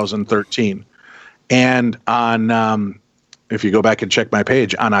 2013. And on, if you go back and check my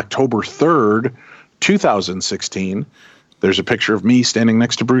page, on October 3rd, 2016, there's a picture of me standing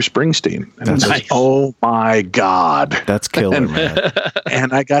next to Bruce Springsteen. And it says, oh my God. That's killer, man.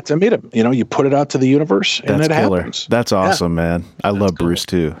 And I got to meet him. You know, you put it out to the universe and it happens. That's awesome, man. I love Bruce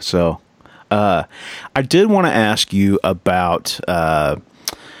too. So I did want to ask you about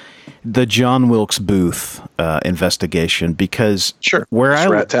the John Wilkes Booth investigation, because where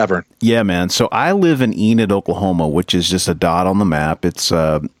Surratt Tavern. Yeah, man. So I live in Enid, Oklahoma, which is just a dot on the map. It's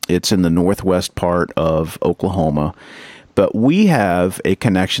in the northwest part of Oklahoma. But we have a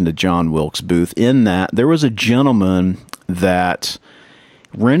connection to John Wilkes Booth in that there was a gentleman that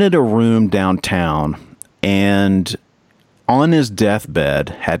rented a room downtown and on his deathbed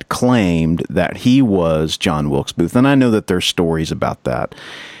had claimed that he was John Wilkes Booth. And I know that there's stories about that.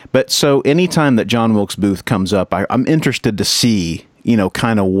 But so anytime that John Wilkes Booth comes up, I'm interested to see, you know,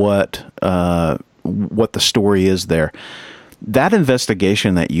 kind of what the story is there. That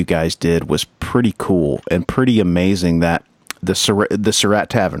investigation that you guys did was pretty cool and pretty amazing. That the Surratt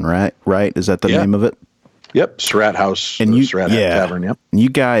Tavern, right? Is that the name of it? Yep, Surratt House and Surratt Tavern. Yep. You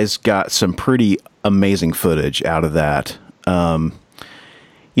guys got some pretty amazing footage out of that.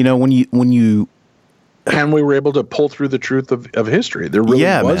 You know, when you and we were able to pull through the truth of history. There really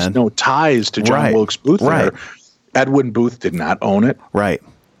was no ties to John Wilkes Booth there. Edwin Booth did not own it. Right.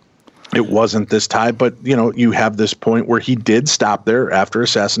 It wasn't this tie, but, you know, you have this point where he did stop there after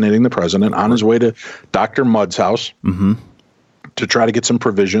assassinating the president on his way to Dr. Mudd's house to try to get some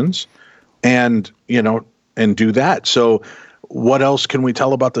provisions and, you know, and do that. So what else can we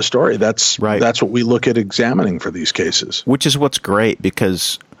tell about the story? That's what we look at examining for these cases. Which is what's great,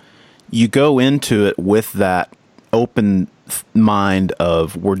 because you go into it with that open mind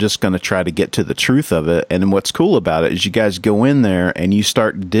of we're just going to try to get to the truth of it. And what's cool about it is you guys go in there and you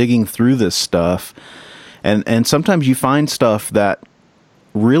start digging through this stuff, and sometimes you find stuff that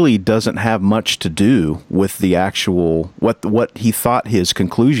really doesn't have much to do with the actual what he thought his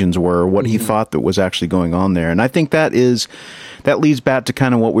conclusions were, what he thought that was actually going on there. And I think that leads back to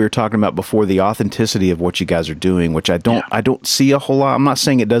kind of what we were talking about before, the authenticity of what you guys are doing, which I don't see a whole lot. I'm not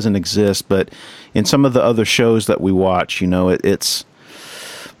saying it doesn't exist, but in some of the other shows that we watch, you know,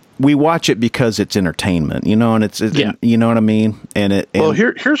 we watch it because it's entertainment, you know, and it's you know what I mean? Well,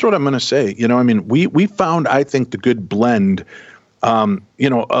 here's what I'm going to say. You know, I mean, we found, I think, the good blend. You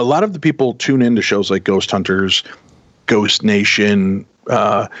know, a lot of the people tune into shows like Ghost Hunters, Ghost Nation,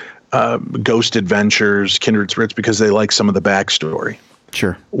 Ghost Adventures, Kindred Spirits, because they like some of the backstory.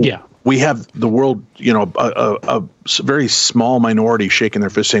 Sure. Yeah. We have the world, you know, a very small minority shaking their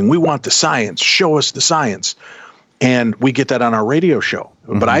fist saying, we want the science, show us the science. And we get that on our radio show.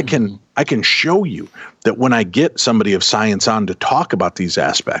 But I can show you that when I get somebody of science on to talk about these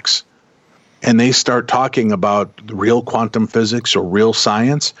aspects, and they start talking about real quantum physics or real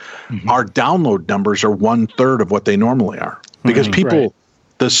science, our download numbers are 1/3 of what they normally are. Because people,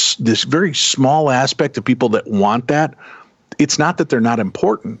 this very small aspect of people that want that, it's not that they're not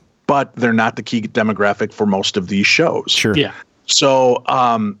important, but they're not the key demographic for most of these shows. Sure. Yeah. So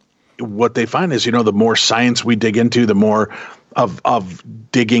what they find is, you know, the more science we dig into, the more of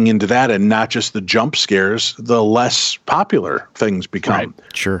digging into that and not just the jump scares, the less popular things become. Right.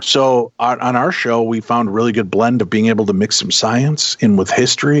 Sure. So on our show, we found a really good blend of being able to mix some science in with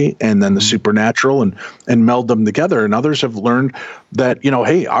history and then the supernatural and meld them together. And others have learned that, you know,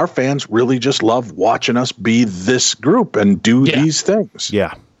 hey, our fans really just love watching us be this group and do these things.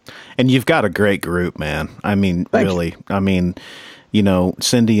 Yeah. And you've got a great group, man. I mean, really. I mean, you know,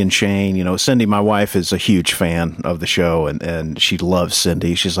 Cindy and Shane, you know, Cindy, my wife, is a huge fan of the show, and she loves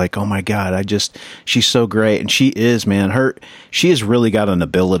Cindy. She's like, oh my God, she's so great. And she is, man, she has really got an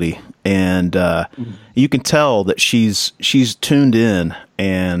ability, and you can tell that she's tuned in,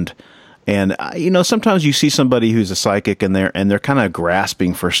 and you know, sometimes you see somebody who's a psychic and they're kind of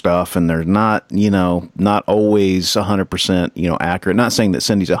grasping for stuff, and they're not, you know, not always 100%, you know, accurate. Not saying that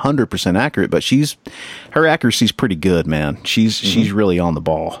Cindy's 100% accurate, but her accuracy's pretty good, man. She's really on the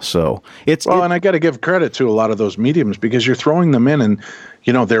ball. So and I got to give credit to a lot of those mediums, because you're throwing them in, and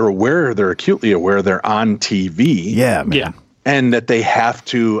you know, they're acutely aware they're on TV. Yeah, man. Yeah. And that they have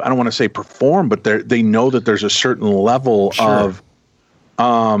to, I don't want to say perform, but they know that there's a certain level of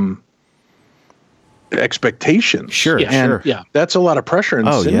expectations. Sure. And that's a lot of pressure. And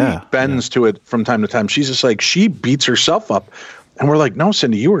Cindy bends to it from time to time. She's just like, she beats herself up And we're like, no,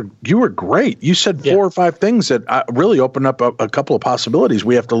 Cindy, you were great. You said 4 or 5 things that really open up a couple of possibilities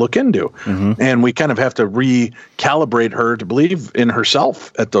we have to look into. Mm-hmm. And we kind of have to recalibrate her to believe in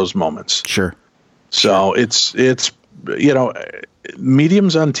herself at those moments. Sure. So it's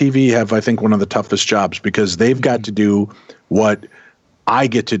mediums on TV have, I think, one of the toughest jobs because they've got to do what I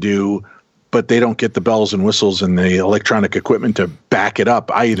get to do, but they don't get the bells and whistles and the electronic equipment to back it up.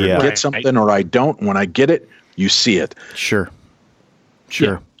 I either get something or I don't. When I get it, you see it. Sure.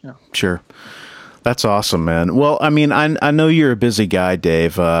 That's awesome, man. Well, I mean, I know you're a busy guy,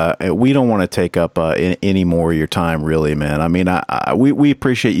 Dave. We don't want to take up any more of your time, really, man. I mean, we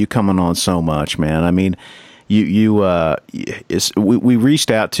appreciate you coming on so much, man. I mean, we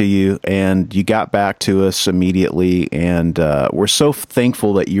reached out to you and you got back to us immediately, and we're so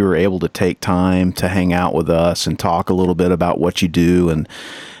thankful that you were able to take time to hang out with us and talk a little bit about what you do, and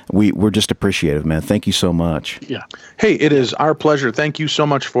we're just appreciative, man. Thank you so much. Yeah. Hey, it is our pleasure. Thank you so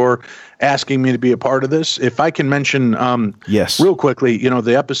much for asking me to be a part of this. If I can mention, real quickly,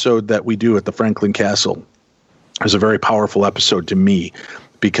 the episode that we do at the Franklin Castle is a very powerful episode to me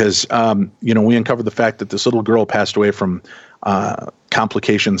because, we uncovered the fact that this little girl passed away from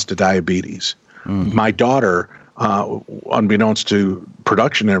complications to diabetes. Mm-hmm. My daughter, unbeknownst to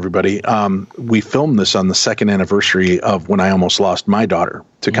production and everybody, we filmed this on the 2nd anniversary of when I almost lost my daughter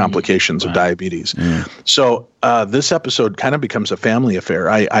to complications of diabetes. So this episode kind of becomes a family affair.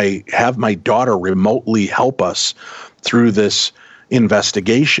 I have my daughter remotely help us through this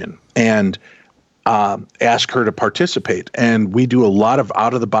investigation and ask her to participate. And we do a lot of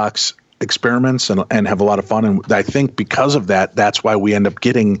out-of-the-box experiments and have a lot of fun. And I think because of that, that's why we end up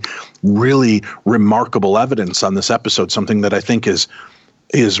getting really remarkable evidence on this episode, something that I think is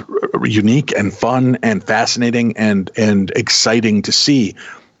unique and fun and fascinating and exciting to see.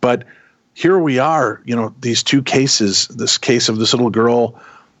 But here we are, these 2 cases, this case of this little girl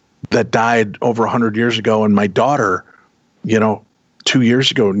that died over 100 years ago and my daughter, 2 years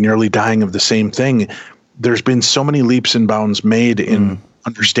ago, nearly dying of the same thing. There's been so many leaps and bounds made in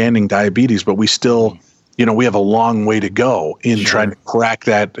understanding diabetes, but we still, we have a long way to go in trying to crack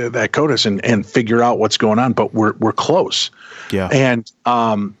that CODIS and figure out what's going on, but we're close. Yeah. And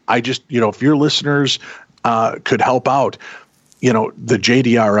I just, if your listeners could help out, the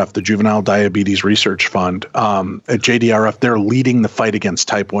JDRF, the Juvenile Diabetes Research Fund, at JDRF, they're leading the fight against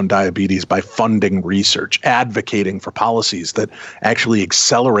type 1 diabetes by funding research, advocating for policies that actually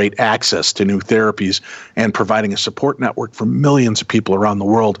accelerate access to new therapies, and providing a support network for millions of people around the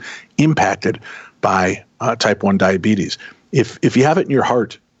world impacted by type 1 diabetes. If you have it in your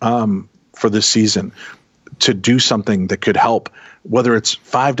heart for this season to do something that could help, whether it's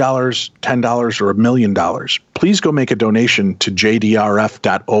 $5, $10, or $1 million, please go make a donation to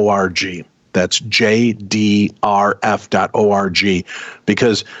jdrf.org. That's jdrf.org,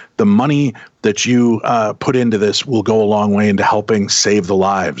 because the money that you put into this will go a long way into helping save the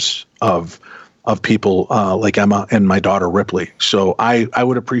lives of people like Emma and my daughter Ripley. So I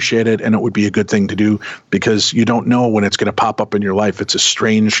would appreciate it, and it would be a good thing to do because you don't know when it's going to pop up in your life. It's a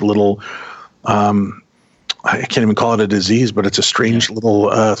strange little I can't even call it a disease, but it's a strange little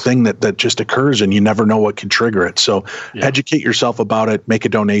thing that just occurs, and you never know what can trigger it. So educate yourself about it, make a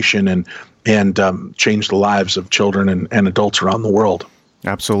donation, and change the lives of children and adults around the world.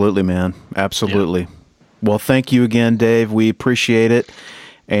 Absolutely, man. Absolutely. Yeah. Well, thank you again, Dave. We appreciate it.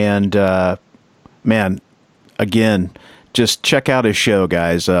 And, man, again, just check out his show,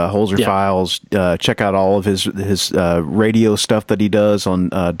 guys. Holzer Files. Check out all of his radio stuff that he does on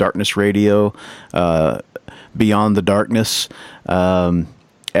Darkness Radio, Beyond the Darkness.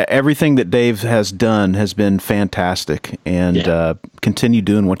 Everything that Dave has done has been fantastic, and continue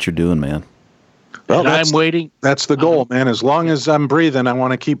doing what you're doing, man. Well, I'm waiting. That's the goal, man. As long as I'm breathing, I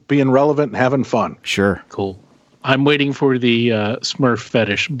want to keep being relevant and having fun. Sure. Cool. I'm waiting for the Smurf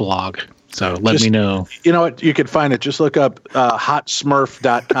Fetish blog. So let me know. You know what? You can find it. Just look up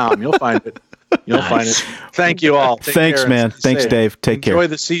hotsmurf.com. You'll find it. You'll find it. Thank you all. Thanks, man. Thanks, Dave. Take care. Enjoy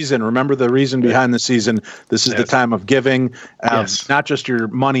the season. Remember the reason behind the season. This is the time of giving, not just your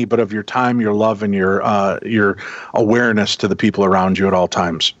money, but of your time, your love, and your awareness to the people around you at all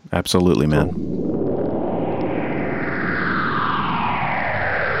times. Absolutely, man.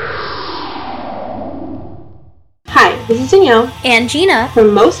 Hi, this is Danielle and Gina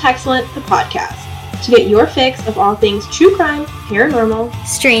from Most Excellent, the podcast. To get your fix of all things true crime, paranormal,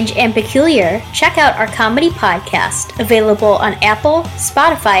 strange and peculiar, check out our comedy podcast, available on Apple,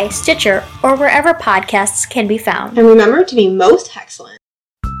 Spotify, Stitcher, or wherever podcasts can be found. And remember to be most excellent.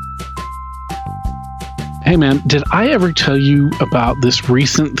 Hey man, did I ever tell you about this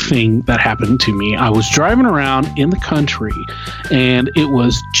recent thing that happened to me? I was driving around in the country and it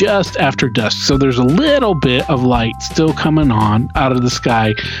was just after dusk. So there's a little bit of light still coming on out of the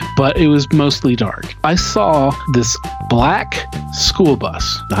sky, but it was mostly dark. I saw this black school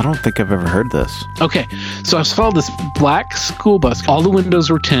bus. I don't think I've ever heard this. Okay, so I saw this black school bus. All the windows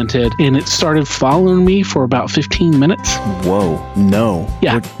were tinted and it started following me for about 15 minutes. Whoa, no.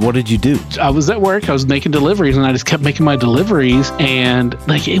 Yeah. What did you do? I was at work. I was making deliveries and I just kept making my deliveries, and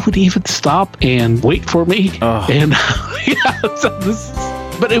like it would even stop and wait for me. Oh. And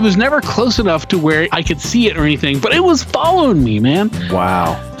but it was never close enough to where I could see it or anything, but it was following me, man.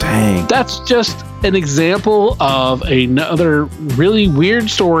 Wow. Dang. That's just an example of another really weird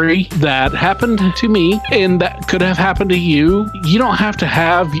story that happened to me and that could have happened to you. You don't have to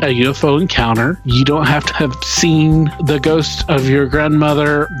have a UFO encounter. You don't have to have seen the ghost of your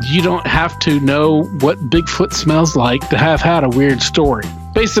grandmother. You don't have to know what Bigfoot smells like to have had a weird story.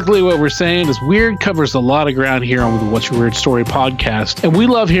 Basically, what we're saying is weird covers a lot of ground here on the What's Your Weird Story podcast. And we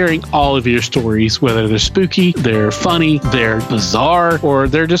love hearing all of your stories, whether they're spooky, they're funny, they're bizarre, or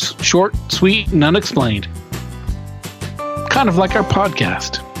they're just short, sweet, and unexplained. Kind of like our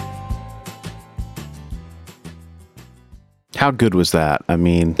podcast. How good was that? I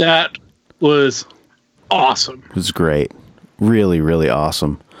mean, that was awesome. It was great. Really, really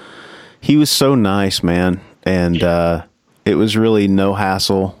awesome. He was so nice, man. And, it was really no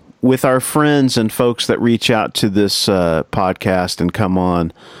hassle. With our friends and folks that reach out to this podcast and come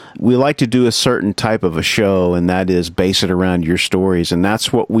on, we like to do a certain type of a show, and that is base it around your stories. And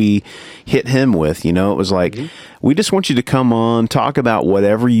that's what we hit him with. You know, it was like, we just want you to come on, talk about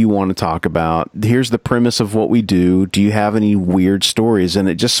whatever you want to talk about. Here's the premise of what we do. Do you have any weird stories? And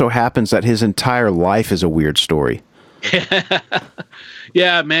it just so happens that his entire life is a weird story.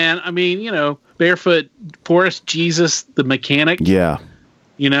 Yeah, man. I mean, you know, Barefoot Forest Jesus, the mechanic. Yeah.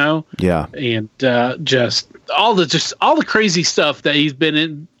 You know? Yeah. And just all the crazy stuff that he's been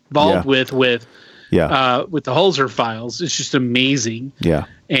involved with the Holzer files. It's just amazing. Yeah.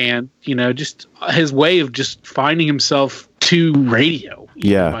 And, you know, just his way of just finding himself to radio.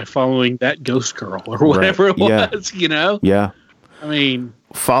 By following that ghost girl or whatever it was, you know? Yeah. I mean,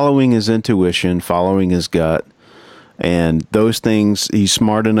 following his intuition, following his gut. And those things, he's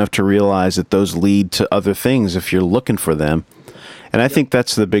smart enough to realize that those lead to other things if you're looking for them. And I think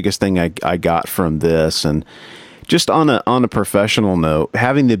that's the biggest thing I got from this. And just on a professional note,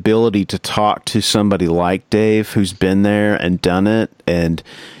 having the ability to talk to somebody like Dave, who's been there and done it. And,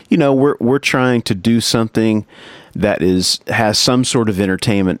 you know, we're trying to do something that has some sort of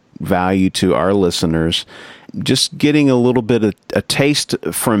entertainment value to our listeners. Just getting a little bit of a taste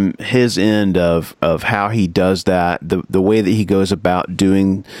from his end of how he does that, the way that he goes about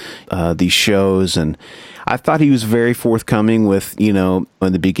doing these shows. And I thought he was very forthcoming with, you know,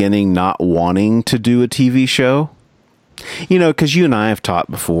 in the beginning, not wanting to do a TV show. You know, because you and I have talked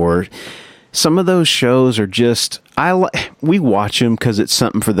before, some of those shows are just, we watch them because it's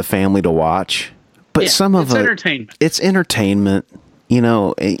something for the family to watch. But some of it's entertainment. You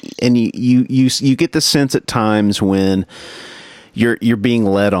know, and you get the sense at times when you're being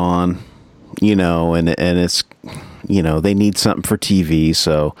led on, you know, and it's, you know, they need something for TV.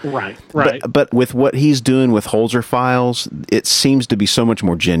 So right. But with what he's doing with Holzer Files, it seems to be so much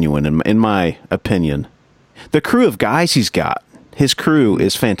more genuine, in my opinion. The crew of guys he's got, his crew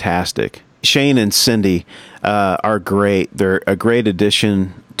is fantastic. Shane and Cindy are great. They're a great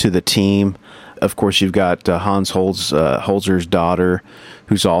addition to the team. Of course, you've got Hans Holzer's daughter,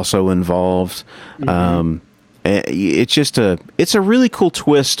 who's also involved. Mm-hmm. It's a really cool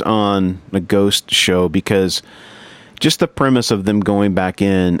twist on a ghost show, because just the premise of them going back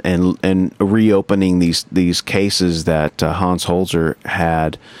in and reopening these cases that Hans Holzer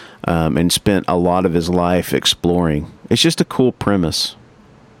had and spent a lot of his life exploring. It's just a cool premise.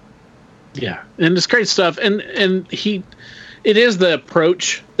 Yeah, and it's great stuff. And it is the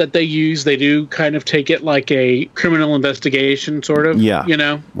approach that they use. They do kind of take it like a criminal investigation, sort of. Yeah. You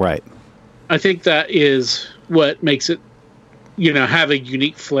know? Right. I think that is what makes it, you know, have a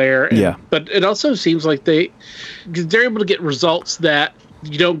unique flair. But it also seems like they're able to get results that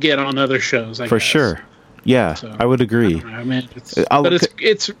you don't get on other shows. I guess. Sure. Yeah, so, I would agree. I mean, it's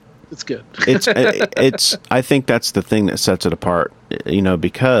good. it's. I think that's the thing that sets it apart. You know,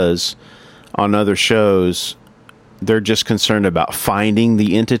 because on other shows, they're just concerned about finding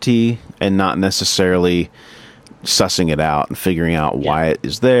the entity and not necessarily sussing it out and figuring out why it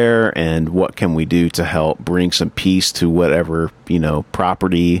is there and what can we do to help bring some peace to whatever, you know,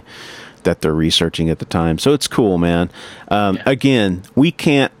 property that they're researching at the time. So it's cool, man. Again, we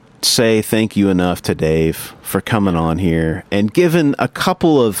can't say thank you enough to Dave for coming on here and giving a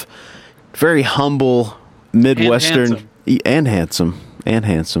couple of very humble Midwestern and handsome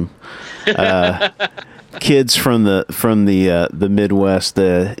kids from the Midwest,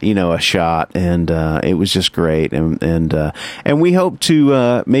 a shot, and it was just great, and we hope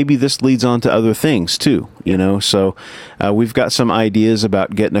to maybe this leads on to other things too, So we've got some ideas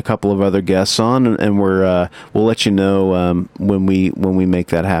about getting a couple of other guests on, and we'll let you know when we make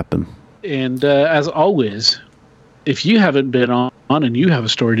that happen. And as always, if you haven't been on and you have a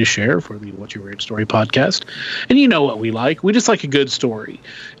story to share for the What's Your Weird Story podcast, and you know what we like. We just like a good story.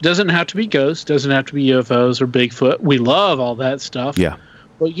 It doesn't have to be ghosts, doesn't have to be UFOs or Bigfoot. We love all that stuff. Yeah.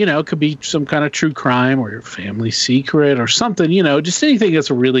 But, it could be some kind of true crime or your family secret or something, just anything that's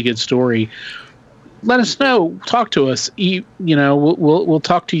a really good story. Let us know. Talk to us. We'll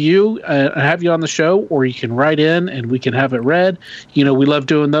talk to you, have you on the show, or you can write in and we can have it read. We love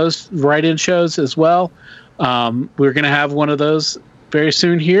doing those write-in shows as well. We're going to have one of those very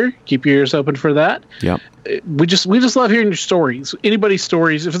soon here. Keep your ears open for that. Yep. We just love hearing your stories. Anybody's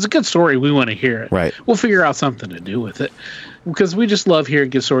stories. If it's a good story, we want to hear it. Right. We'll figure out something to do with it because we just love hearing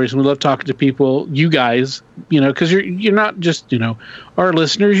good stories and we love talking to people. You guys, because you're not just our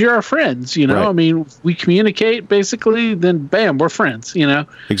listeners. You're our friends. Right. I mean, we communicate basically. Then bam, we're friends.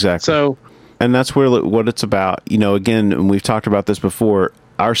 Exactly. So, and that's what it's about. Again, and we've talked about this before.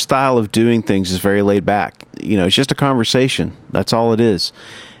 Our style of doing things is very laid back. It's just a conversation. That's all it is.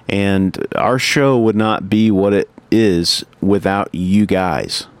 And our show would not be what it is without you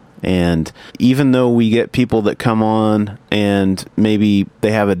guys. And even though we get people that come on and maybe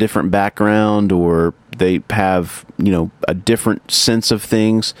they have a different background or they have, a different sense of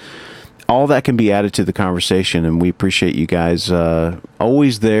things, all that can be added to the conversation. And we appreciate you guys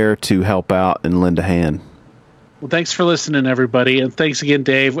always there to help out and lend a hand. Well, thanks for listening, everybody. And thanks again,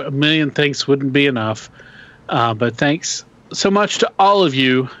 Dave. A million thanks wouldn't be enough. But thanks so much to all of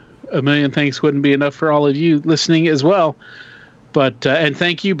you. A million thanks wouldn't be enough for all of you listening as well. But and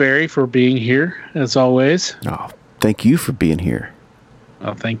thank you, Barry, for being here, as always. Oh, thank you for being here.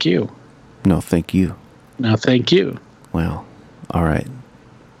 Oh, thank you. No, thank you. No, thank you. Well, all right.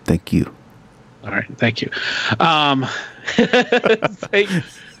 Thank you. All right. Thank you.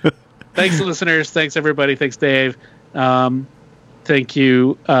 Thanks, listeners. Thanks, everybody. Thanks, Dave. Thank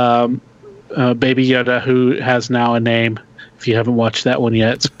you, Baby Yoda, who has now a name. If you haven't watched that one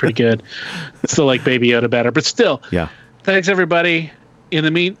yet, it's pretty good. Still like Baby Yoda better, but still. Yeah. Thanks, everybody. In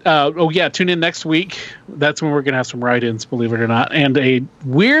the tune in next week. That's when we're going to have some write-ins, believe it or not. And a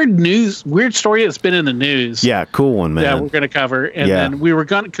weird story that's been in the news. Yeah, cool one, man. Yeah, we're going to cover. And then we're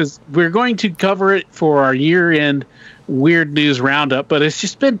going to cover it for our year-end weird news roundup, but it's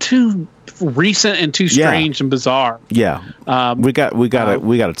just been too recent and too strange and bizarre. Yeah. We got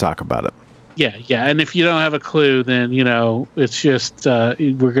to talk about it. Yeah. And if you don't have a clue, then, it's just,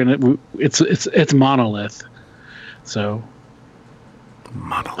 it's Monolith. So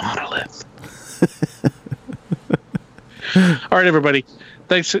Monolith. All right, everybody.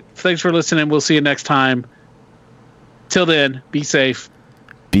 Thanks for listening. We'll see you next time. Till then, be safe.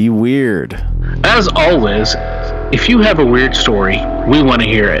 Be weird. As always, if you have a weird story, we want to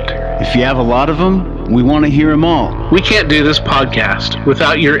hear it. If you have a lot of them, we want to hear them all. We can't do this podcast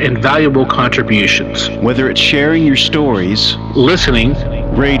without your invaluable contributions. Whether it's sharing your stories, listening,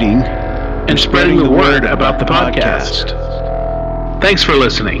 rating, and spreading the word about the podcast. Thanks for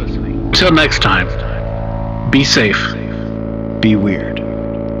listening. Till next time, be safe. Be weird.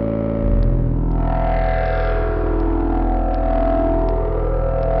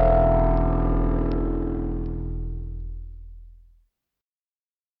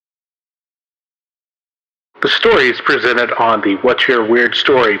 The stories presented on the What's Your Weird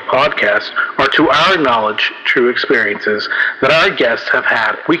Story podcast are, to our knowledge, true experiences that our guests have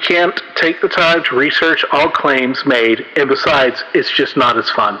had. We can't take the time to research all claims made, and besides, it's just not as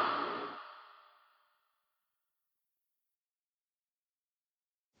fun.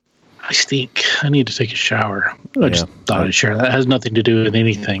 I stink. I need to take a shower. I just thought I'd share that. It has nothing to do with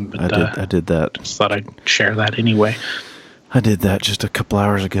anything. But I did that. Just thought I'd share that anyway. I did that just a couple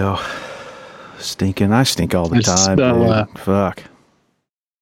hours ago. Stinking. I stink all the time. Fuck.